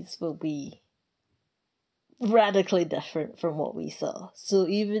 bases will be radically different from what we saw. So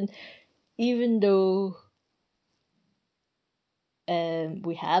even though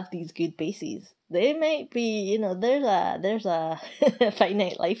we have these good bases, they might be, there's a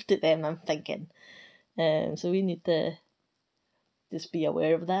finite life to them, I'm thinking. So we need to just be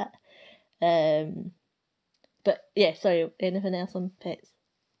aware of that. But yeah, sorry, anything else on pets?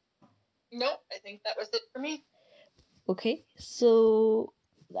 Nope, I think that was it for me. Okay, so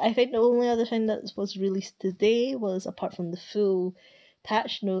I think the only other thing that was released today was, apart from the full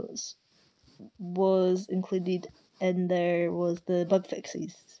patch notes, was included in there was the bug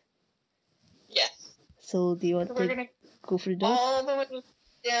fixes. Yes. So do you want to go through those? All the way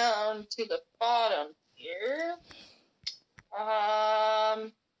down to the bottom here.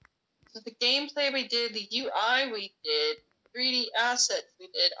 So the gameplay we did, the UI we did, 3D assets we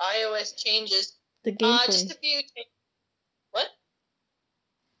did, iOS changes. The gameplay. Just a few changes.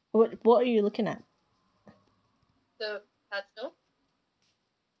 What are you looking at? The patch note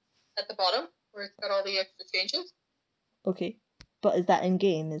at the bottom, where it's got all the extra changes. Okay, but is that in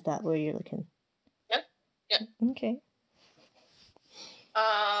game? Is that where you're looking? Yep. Okay.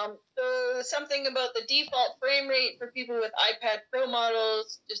 So something about the default frame rate for people with iPad Pro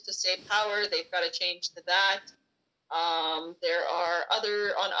models, just to save power, they've got to change to that. There are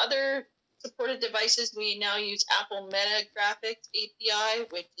other supported devices, we now use Apple Meta Graphics API,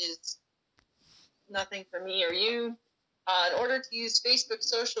 which is nothing for me or you. In order to use Facebook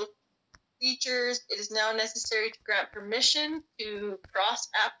social features, it is now necessary to grant permission to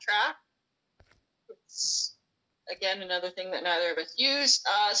cross-app track. It's, again, another thing that neither of us use.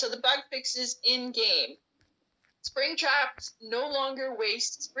 So the bug fixes in-game. Spring traps no longer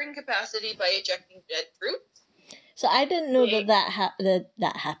waste spring capacity by ejecting dead troops. So I didn't know that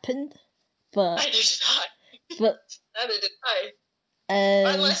happened, but I did not. But neither did I.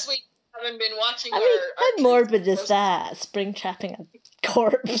 Unless we haven't been watching. How morbid is that? Spring trapping a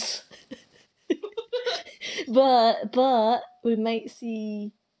corpse. but we might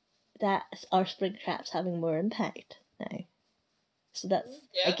see that our spring traps having more impact now. So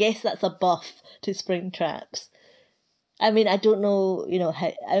I guess that's a buff to spring traps. I mean, I don't know,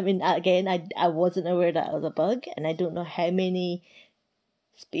 how. I mean, again, I wasn't aware that it was a bug, and I don't know how many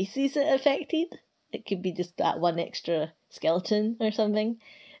species it affected. It could be just that one extra skeleton or something.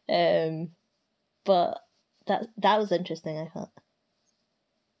 But that was interesting, I thought.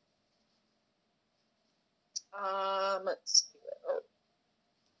 Let's see.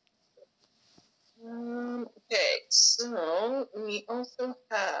 Okay, so we also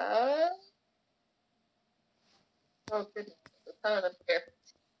have. Oh goodness, there's a ton of them here.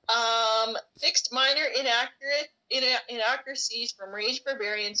 Fixed minor inaccuracies from Rage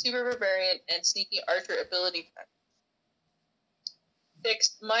Barbarian, Super Barbarian, and Sneaky Archer ability types.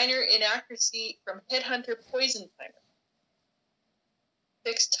 Fixed minor inaccuracy from Headhunter Poison Timer.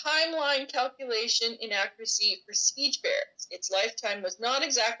 Fixed timeline calculation inaccuracy for Siege Bears. Its lifetime was not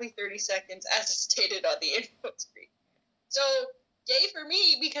exactly 30 seconds as stated on the info screen. So, yay for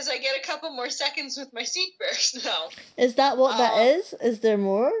me, because I get a couple more seconds with my Siege Bears now. Is that what that is? Is there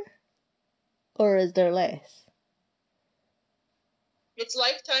more? Or is there less? Its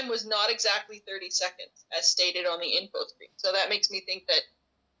lifetime was not exactly 30 seconds, as stated on the info screen. So that makes me think that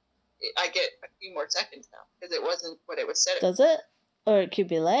I get a few more seconds now, because it wasn't what it was said. Does it? Or it could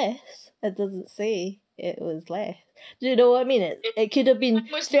be less. It say it was less. Do you know what I mean? It could have been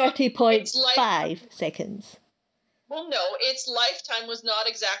 30.5 seconds. Well, no, its lifetime was not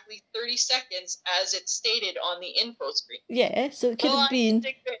exactly 30 seconds as it stated on the info screen. Yeah, so it could have been...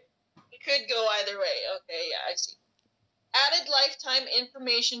 It could go either way. Okay, yeah, I see. Added lifetime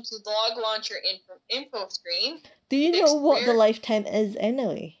information to log launcher info screen. Do you know what the lifetime is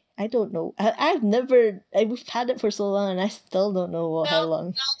anyway? I don't know. I've had it for so long and I still don't know how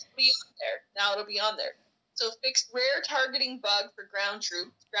long. Now it'll be on there. So fixed rare targeting bug for ground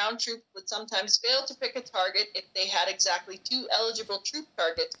troops. Ground troops would sometimes fail to pick a target if they had exactly 2 eligible troop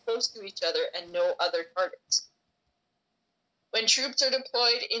targets close to each other and no other targets. When troops are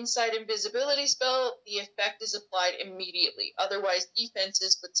deployed inside invisibility spell, the effect is applied immediately. Otherwise,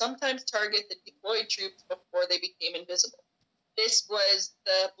 defenses would sometimes target the deployed troops before they became invisible. This was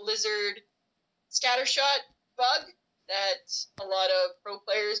the Blizzard scattershot bug that a lot of pro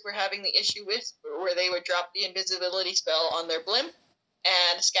players were having the issue with, where they would drop the invisibility spell on their blimp,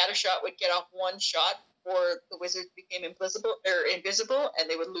 and a scattershot would get off one shot before the wizards became invisible, and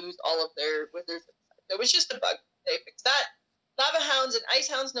they would lose all of their wizards. So it was just a bug. They fixed that. Lava Hounds and Ice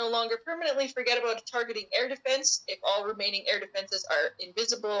Hounds no longer permanently forget about targeting air defense if all remaining air defenses are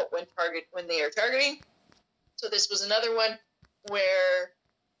invisible when they are targeting. So this was another one where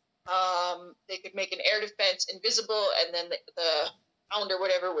they could make an air defense invisible, and then the hound or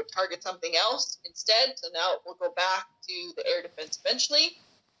whatever would target something else instead. So now we'll go back to the air defense eventually.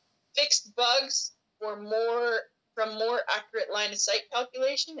 Fixed bugs from more accurate line of sight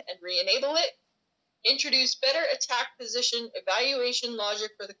calculation and re-enable it. Introduce better attack position evaluation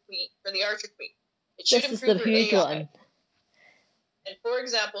logic for the Archer Queen. It should This is improve the her huge AI. one. And for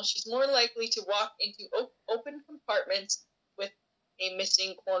example, she's more likely to walk into open compartments with a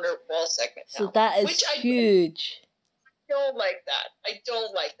missing corner wall segment now. So that is which huge. I don't like that. I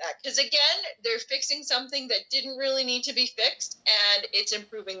don't like that. Because again, they're fixing something that didn't really need to be fixed, and it's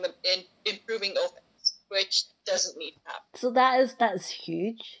improving offense, which doesn't need to happen. So that's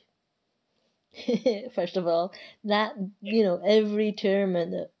huge. First of all, that, every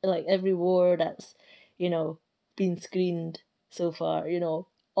tournament, like every war that's, been screened so far,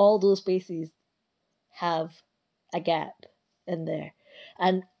 all those bases have a gap in there.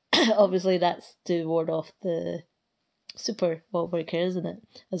 And obviously that's to ward off the super wall breaker, isn't it,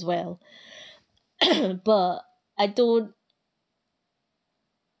 as well? But I don't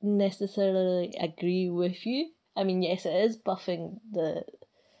necessarily agree with you. I mean, yes, it is buffing the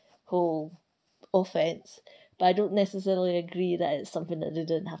whole offense, but I don't necessarily agree that it's something that they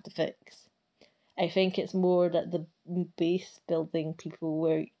didn't have to fix. I think it's more that the base building people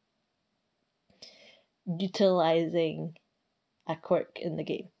were utilizing a quirk in the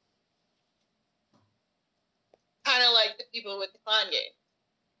game. Kind of like the people with the clan game.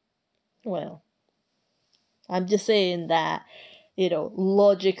 Well, I'm just saying that,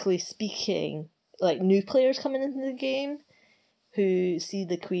 logically speaking, like new players coming into the game who see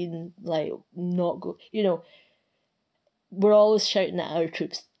the queen, like, not go, we're always shouting at our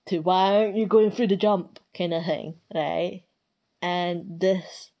troops to, why aren't you going through the jump, kind of thing, right? And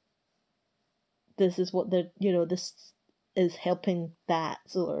this is what they're, this is helping that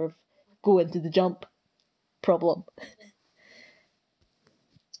sort of go into the jump problem.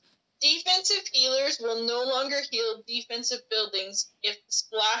 Defensive healers will no longer heal defensive buildings if the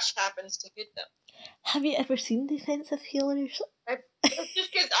splash happens to hit them. Have you ever seen defensive healers?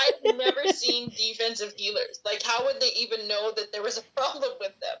 Just because I've never seen defensive healers. Like, how would they even know that there was a problem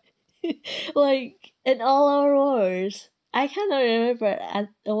with them? Like, in all our wars, I cannot remember at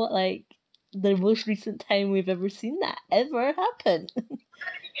what, like, the most recent time we've ever seen that ever happen.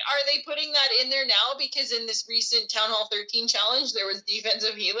 Are they putting that in there now because in this recent Town Hall 13 challenge there was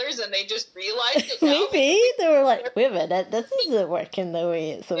defensive healers and they just realized it now? Maybe they were like, wait a minute, this isn't working the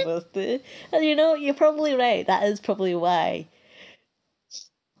way it's supposed to. And you're probably right. That is probably why.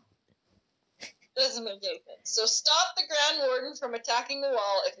 Doesn't make any sense. So stop the Grand Warden from attacking a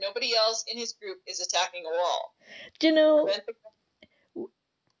wall if nobody else in his group is attacking a wall. Do you know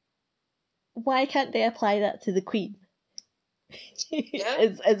why can't they apply that to the Queen? Yeah.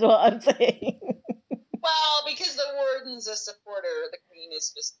 is what I'm saying. Well, because the Warden's a supporter, the Queen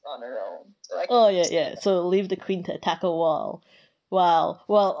is just on her own. So yeah. So leave the Queen to attack a wall. Wow.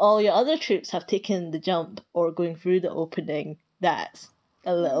 Well, all your other troops have taken the jump or going through the opening. That's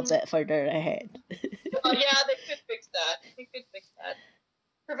a little bit further ahead. Well, yeah, they could fix that.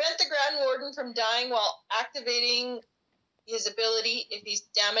 Prevent the Grand Warden from dying while activating his ability if he's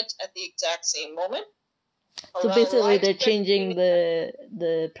damaged at the exact same moment. So basically, they're changing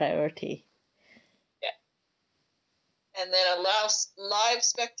the priority. Yeah. And then allow live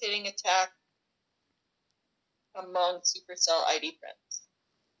spectating attack among Supercell ID friends,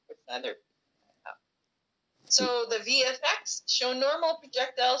 which neither have. So the VFX show normal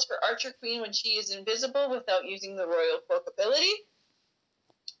projectiles for Archer Queen when she is invisible without using the Royal Cloak ability.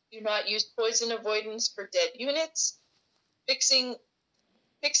 Do not use poison avoidance for dead units.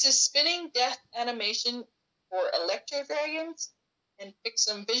 Fixes spinning death animation for Electro Dragons, and fix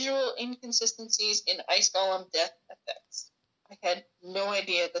some visual inconsistencies in Ice Golem death effects. I had no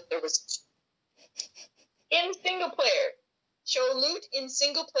idea that there was. In single player, show loot in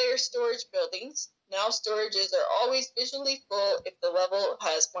single player storage buildings. Now storages are always visually full if the level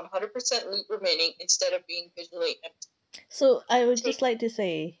has 100% loot remaining instead of being visually empty. So I would just like to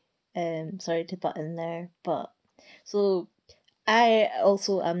say, sorry to butt in there, but so I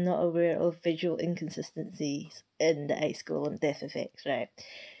also am not aware of visual inconsistencies in the Ice Golem Death Effects, right?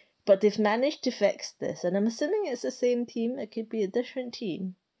 But they've managed to fix this, and I'm assuming it's the same team, it could be a different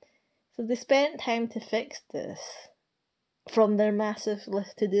team. So they spent time to fix this from their massive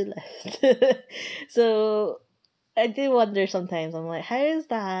to-do list. So I do wonder sometimes, I'm like, how is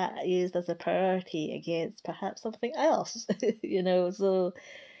that used as a priority against perhaps something else? You know, so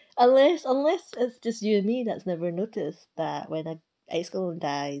unless it's just you and me that's never noticed that when a Ice Golem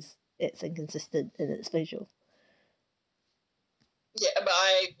dies, it's inconsistent in its visual. Yeah, but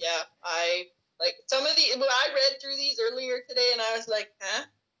I like some of the. Well, I read through these earlier today, and I was like, huh?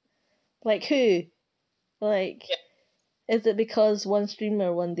 Like who? Like, is it because one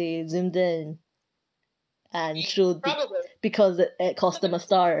streamer one day zoomed in and showed because it cost them a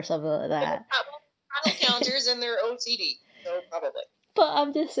star or something like that? Battle counters in their OCD, so probably. But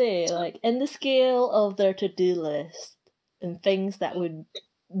I'm just saying, like, in the scale of their to-do list and things that would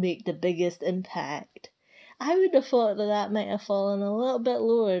make the biggest impact, I would have thought that might have fallen a little bit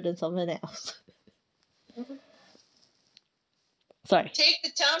lower than something else. Sorry. Take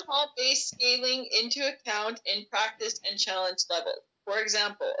the Town Hall-based scaling into account in practice and challenge level. For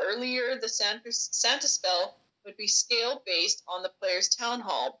example, earlier the Santa spell would be scale-based on the player's Town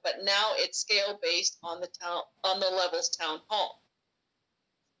Hall, but now it's scale-based on the level's Town Hall.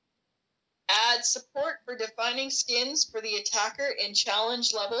 Add support for defining skins for the attacker in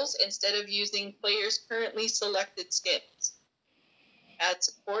challenge levels instead of using players' currently selected skins. Add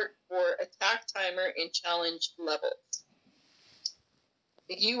support for attack timer in challenge levels.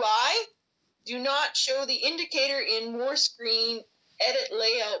 The UI, do not show the indicator in War Screen Edit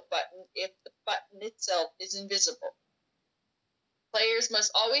Layout button if the button itself is invisible. Players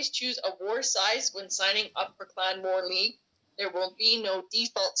must always choose a war size when signing up for Clan War League. There will be no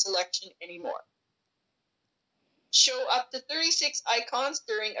default selection anymore. Show up to 36 icons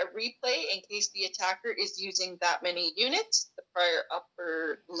during a replay in case the attacker is using that many units. The prior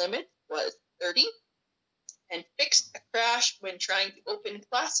upper limit was 30. And fix a crash when trying to open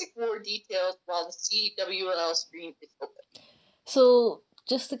Classic War details while the CWL screen is open. So,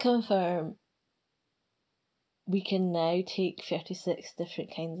 just to confirm, we can now take 36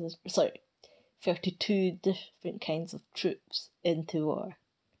 different kinds of... Sorry, 32 different kinds of troops into war.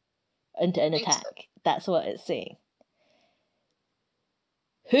 Into an attack. So. That's what it's saying.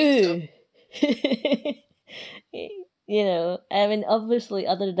 Who? So. You know, I mean, obviously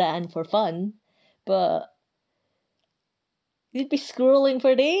other than for fun, but you'd be scrolling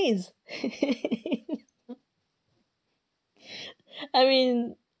for days. I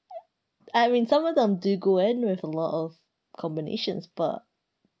mean, some of them do go in with a lot of combinations, but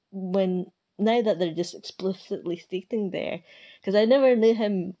now that they're just explicitly stating there, because I never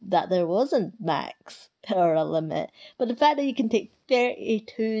knew that there wasn't max or a limit, but the fact that you can take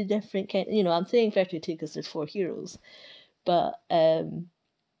 32 different kinds, you know, I'm saying 32 because there's 4 heroes, but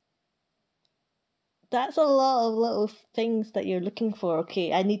that's a lot of little things that you're looking for.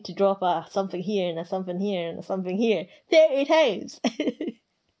 Okay, I need to drop a something here and a something here and a something here 30 times.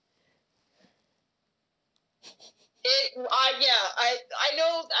 I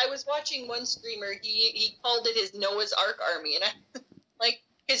know. I was watching one streamer. He called it his Noah's Ark army, and I like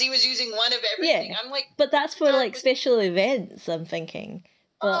because he was using one of everything. Yeah, I'm like, but that's for like special events. I'm thinking.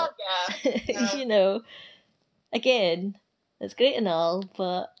 But, yeah. You know, again, it's great and all,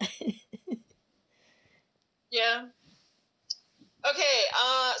 but yeah. Okay.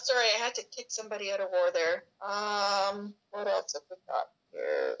 Sorry, I had to kick somebody out of war there. What else have we got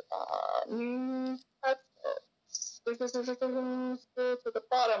here? To the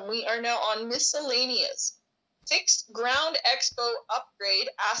bottom, we are now on miscellaneous. 6 ground expo upgrade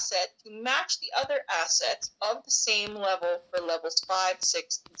asset to match the other assets of the same level for levels 5,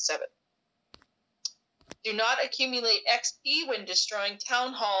 6, and 7. Do not accumulate XP when destroying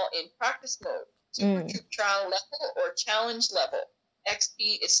Town Hall in practice mode, Super Troop Trial level, or challenge level.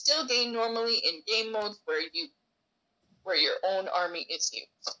 XP is still gained normally in game modes where your own army is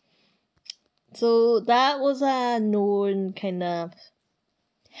used. So that was a known kind of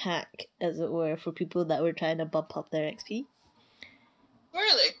hack, as it were, for people that were trying to bump up their XP.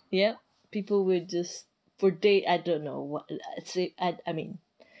 Really? Yeah. People would just, I don't know what, I mean,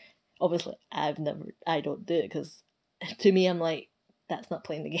 obviously I don't do it because to me I'm like, that's not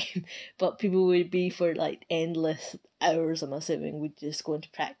playing the game. But people would be for like endless hours, I'm assuming, would just go into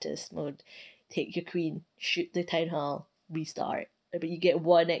practice mode. take your queen, shoot the town hall, restart. But you get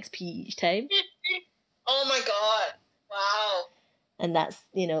 1 XP each time. Oh my god. Wow. And that's,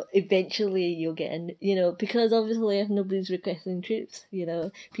 eventually you'll get in, because obviously if nobody's requesting troops,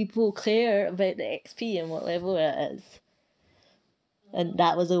 people care about the XP and what level it is. And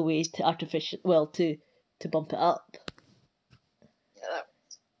that was a way to to bump it up. Yeah,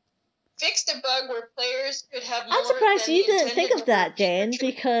 fixed a bug where players could have more. I'm surprised you didn't think of that, Jen,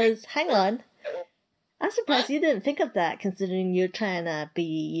 because, hang on. I'm surprised you didn't think of that, considering you're trying to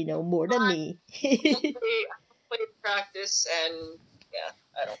be, more than me. I played practice, and yeah,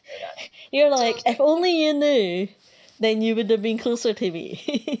 I don't play that. You're like, if only you knew, then you would have been closer to me.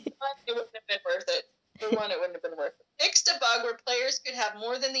 It wouldn't have been worth it. For one, it wouldn't have been worth it. Fixed a bug where players could have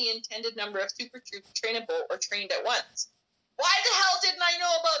more than the intended number of super troops trainable or trained at once. Why the hell didn't I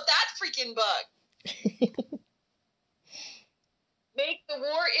know about that freaking bug? Make the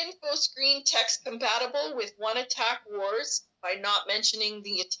war info screen text compatible with One Attack Wars by not mentioning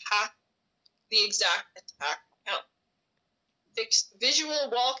the exact attack count. Fix visual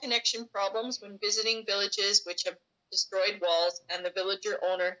wall connection problems when visiting villages which have destroyed walls and the villager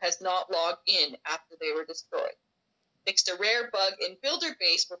owner has not logged in after they were destroyed. Fixed a rare bug in Builder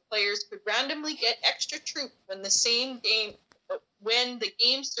Base where players could randomly get extra troops when the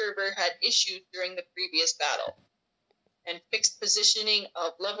game server had issues during the previous battle. And fixed positioning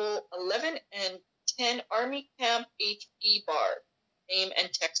of level 11 and 10 army camp HP bar, name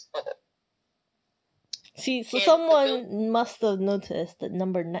and text bubble. See, so someone must have noticed that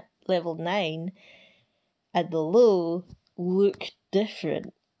level 9 at the low looked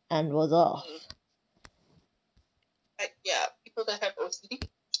different and was off. Yeah, people that have OCD.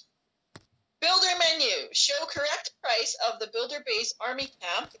 Builder menu. Show correct price of the Builder Base army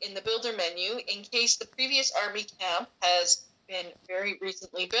camp in the builder menu in case the previous army camp has been very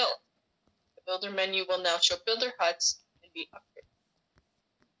recently built. The builder menu will now show builder huts and be upgraded.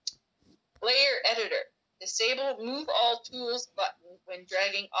 Layer editor. Disable move all tools button when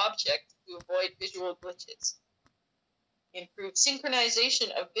dragging objects to avoid visual glitches. Improve synchronization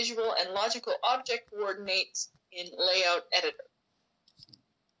of visual and logical object coordinates in layout editor.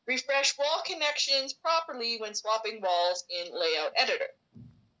 Refresh wall connections properly when swapping walls in layout editor.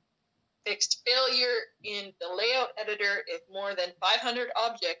 Fixed failure in the layout editor if more than 500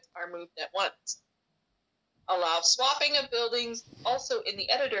 objects are moved at once. Allow swapping of buildings also in the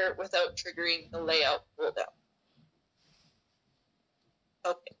editor without triggering the layout cooldown.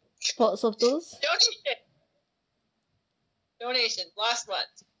 Okay. Lots of those? Donation. Last one.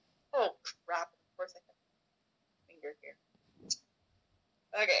 Oh, crap. Of course I have a finger here.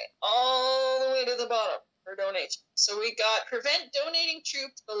 Okay, all the way to the bottom for donation. So we got prevent donating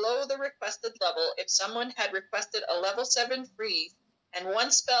troops below the requested level if someone had requested a level 7 freeze and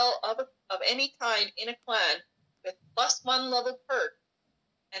one spell of any kind in a clan with +1 level perk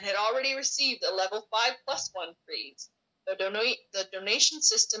and had already received a level 5 +1 freeze. The donation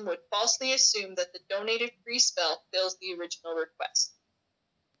system would falsely assume that the donated free spell fills the original request.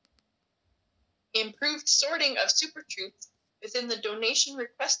 Improved sorting of super troops within the donation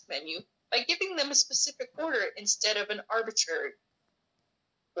request menu by giving them a specific order instead of an arbitrary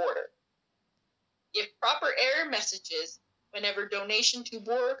order. Give proper error messages whenever donation to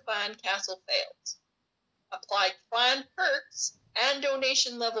War Clan Castle fails. Apply clan perks and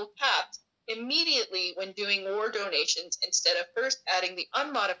donation level caps immediately when doing war donations instead of first adding the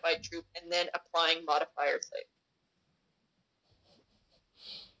unmodified troop and then applying modifiers later.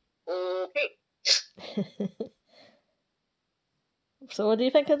 Okay. So what do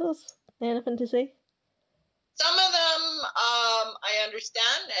you think of those? Anything to say? Some of them I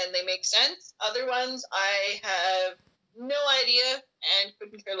understand and they make sense. Other ones I have no idea and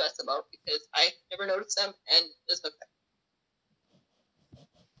couldn't care less about because I never noticed them and there's no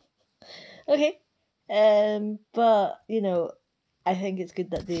Okay. But, I think it's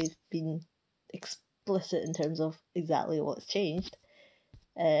good that they've been explicit in terms of exactly what's changed.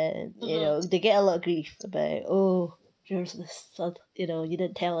 And, they get a lot of grief about, there's this, you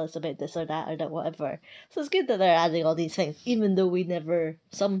didn't tell us about this or that or that, whatever. So it's good that they're adding all these things, even though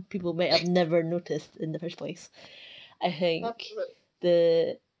some people might have never noticed in the first place. I think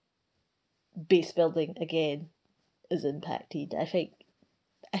the base building, again, is impacted. I think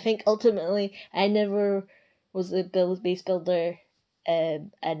ultimately I never was a base builder,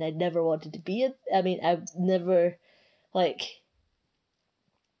 and I never wanted to be it. I mean, I've never, I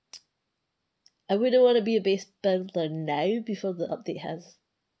wouldn't want to be a base builder now before the update has,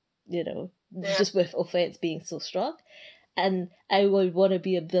 just with offense being so strong. And I would want to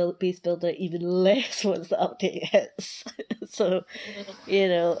be a base builder even less once the update hits. So,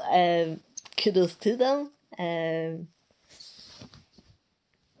 kudos to them.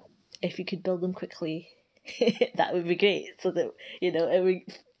 If you could build them quickly, that would be great, so that, you know, it would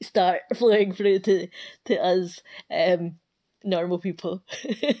start flowing through to us normal people.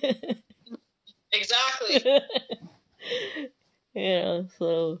 Exactly. Yeah,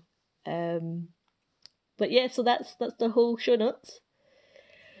 so but yeah, so that's the whole show notes.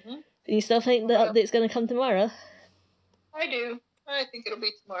 Mhm. You still think the update's going to come tomorrow? I do. I think it'll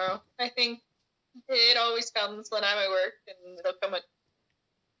be tomorrow. I think it always comes when I'm at work, and it'll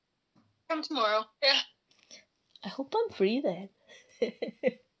come tomorrow. Yeah. I hope I'm free then.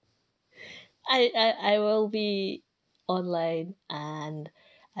 I will be online, and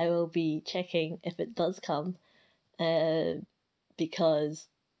I will be checking if it does come, because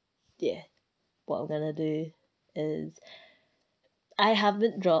yeah, what I'm gonna do is, I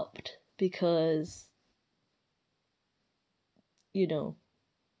haven't dropped because, you know,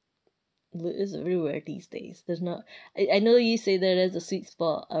 loot is everywhere these days. There's not. I know you say there is a sweet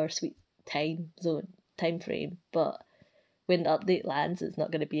spot or sweet time frame, but when the update lands, it's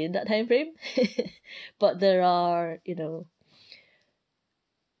not going to be in that time frame. But there are, you know,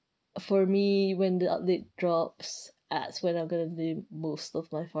 for me, when the update drops, that's when I'm going to do most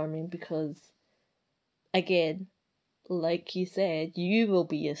of my farming, because, again, like you said, you will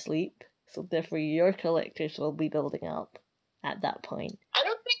be asleep, so therefore your collectors will be building up at that point. I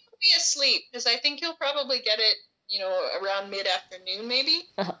don't think he'll be asleep, because I think he'll probably get it, you know, around mid-afternoon, maybe.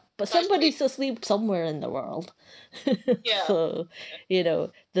 But somebody's asleep somewhere in the world. Yeah. So, you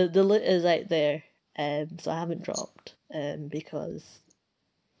know, the loot is out there, so I haven't dropped, because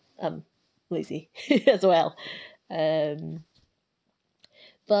I'm lazy as well.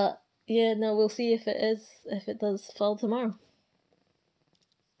 But yeah, no, we'll see if it does fall tomorrow.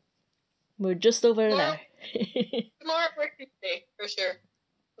 We're just over an hour. Tomorrow or Tuesday, for sure.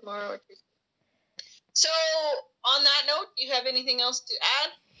 Tomorrow or Tuesday. So, on that note, do you have anything else to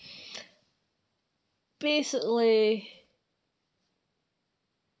add? Basically,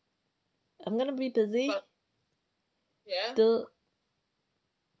 I'm gonna be busy. Yeah.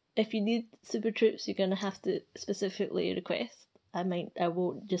 If you need super troops, you're gonna have to specifically request. I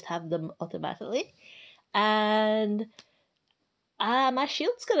won't just have them automatically. And my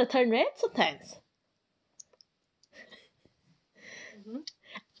shield's gonna turn red sometimes. Mm-hmm.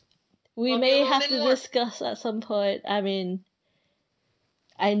 We may have to discuss at some point. I mean,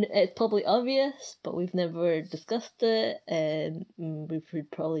 it's probably obvious, but we've never discussed it, and we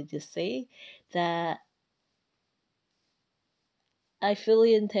would probably just say that I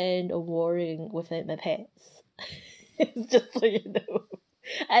fully intend on warring without my pets. Just so you know.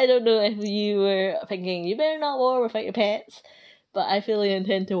 I don't know if you were thinking, you better not war without your pets, but I fully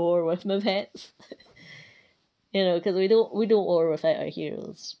intend to war with my pets. You know, because we don't war without our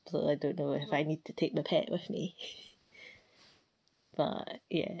heroes, so I don't know if I need to take my pet with me. But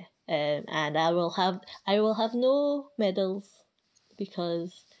yeah, and I will have no medals,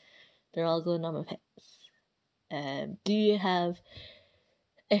 because they're all going on my pets. Do you have,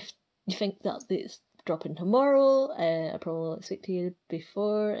 if you think that it's dropping tomorrow, I probably will speak to you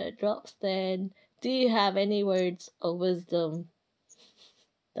before it drops then, do you have any words of wisdom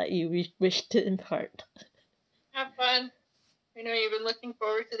that you wish to impart? Have fun. I know you've been looking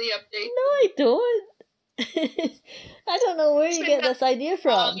forward to the update. No, I don't. I don't know where you get this idea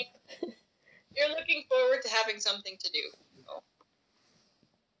from. You're looking forward to having something to do. So.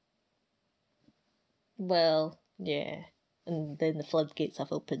 Well, yeah. And then the floodgates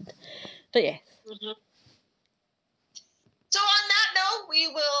have opened. But yes. Mm-hmm. So on that note, we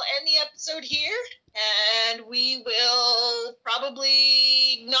will end the episode here, and we will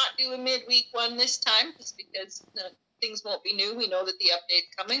probably not do a midweek one this time, just because things won't be new. We know that the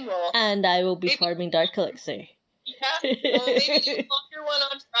update's coming. And I will be farming Dark Elixir. Yeah, well, maybe do a longer one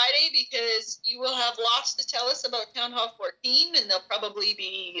on Friday, because you will have lots to tell us about Town Hall 14, and there'll probably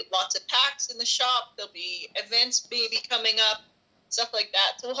be lots of packs in the shop. There'll be events maybe coming up, stuff like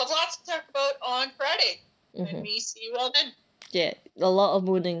that. So we'll have lots to talk about on Friday. Mm-hmm. And we see you all then. Yeah, a lot of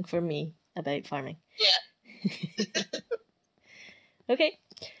moaning for me about farming. Yeah. Okay,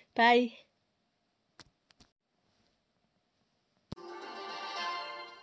 bye.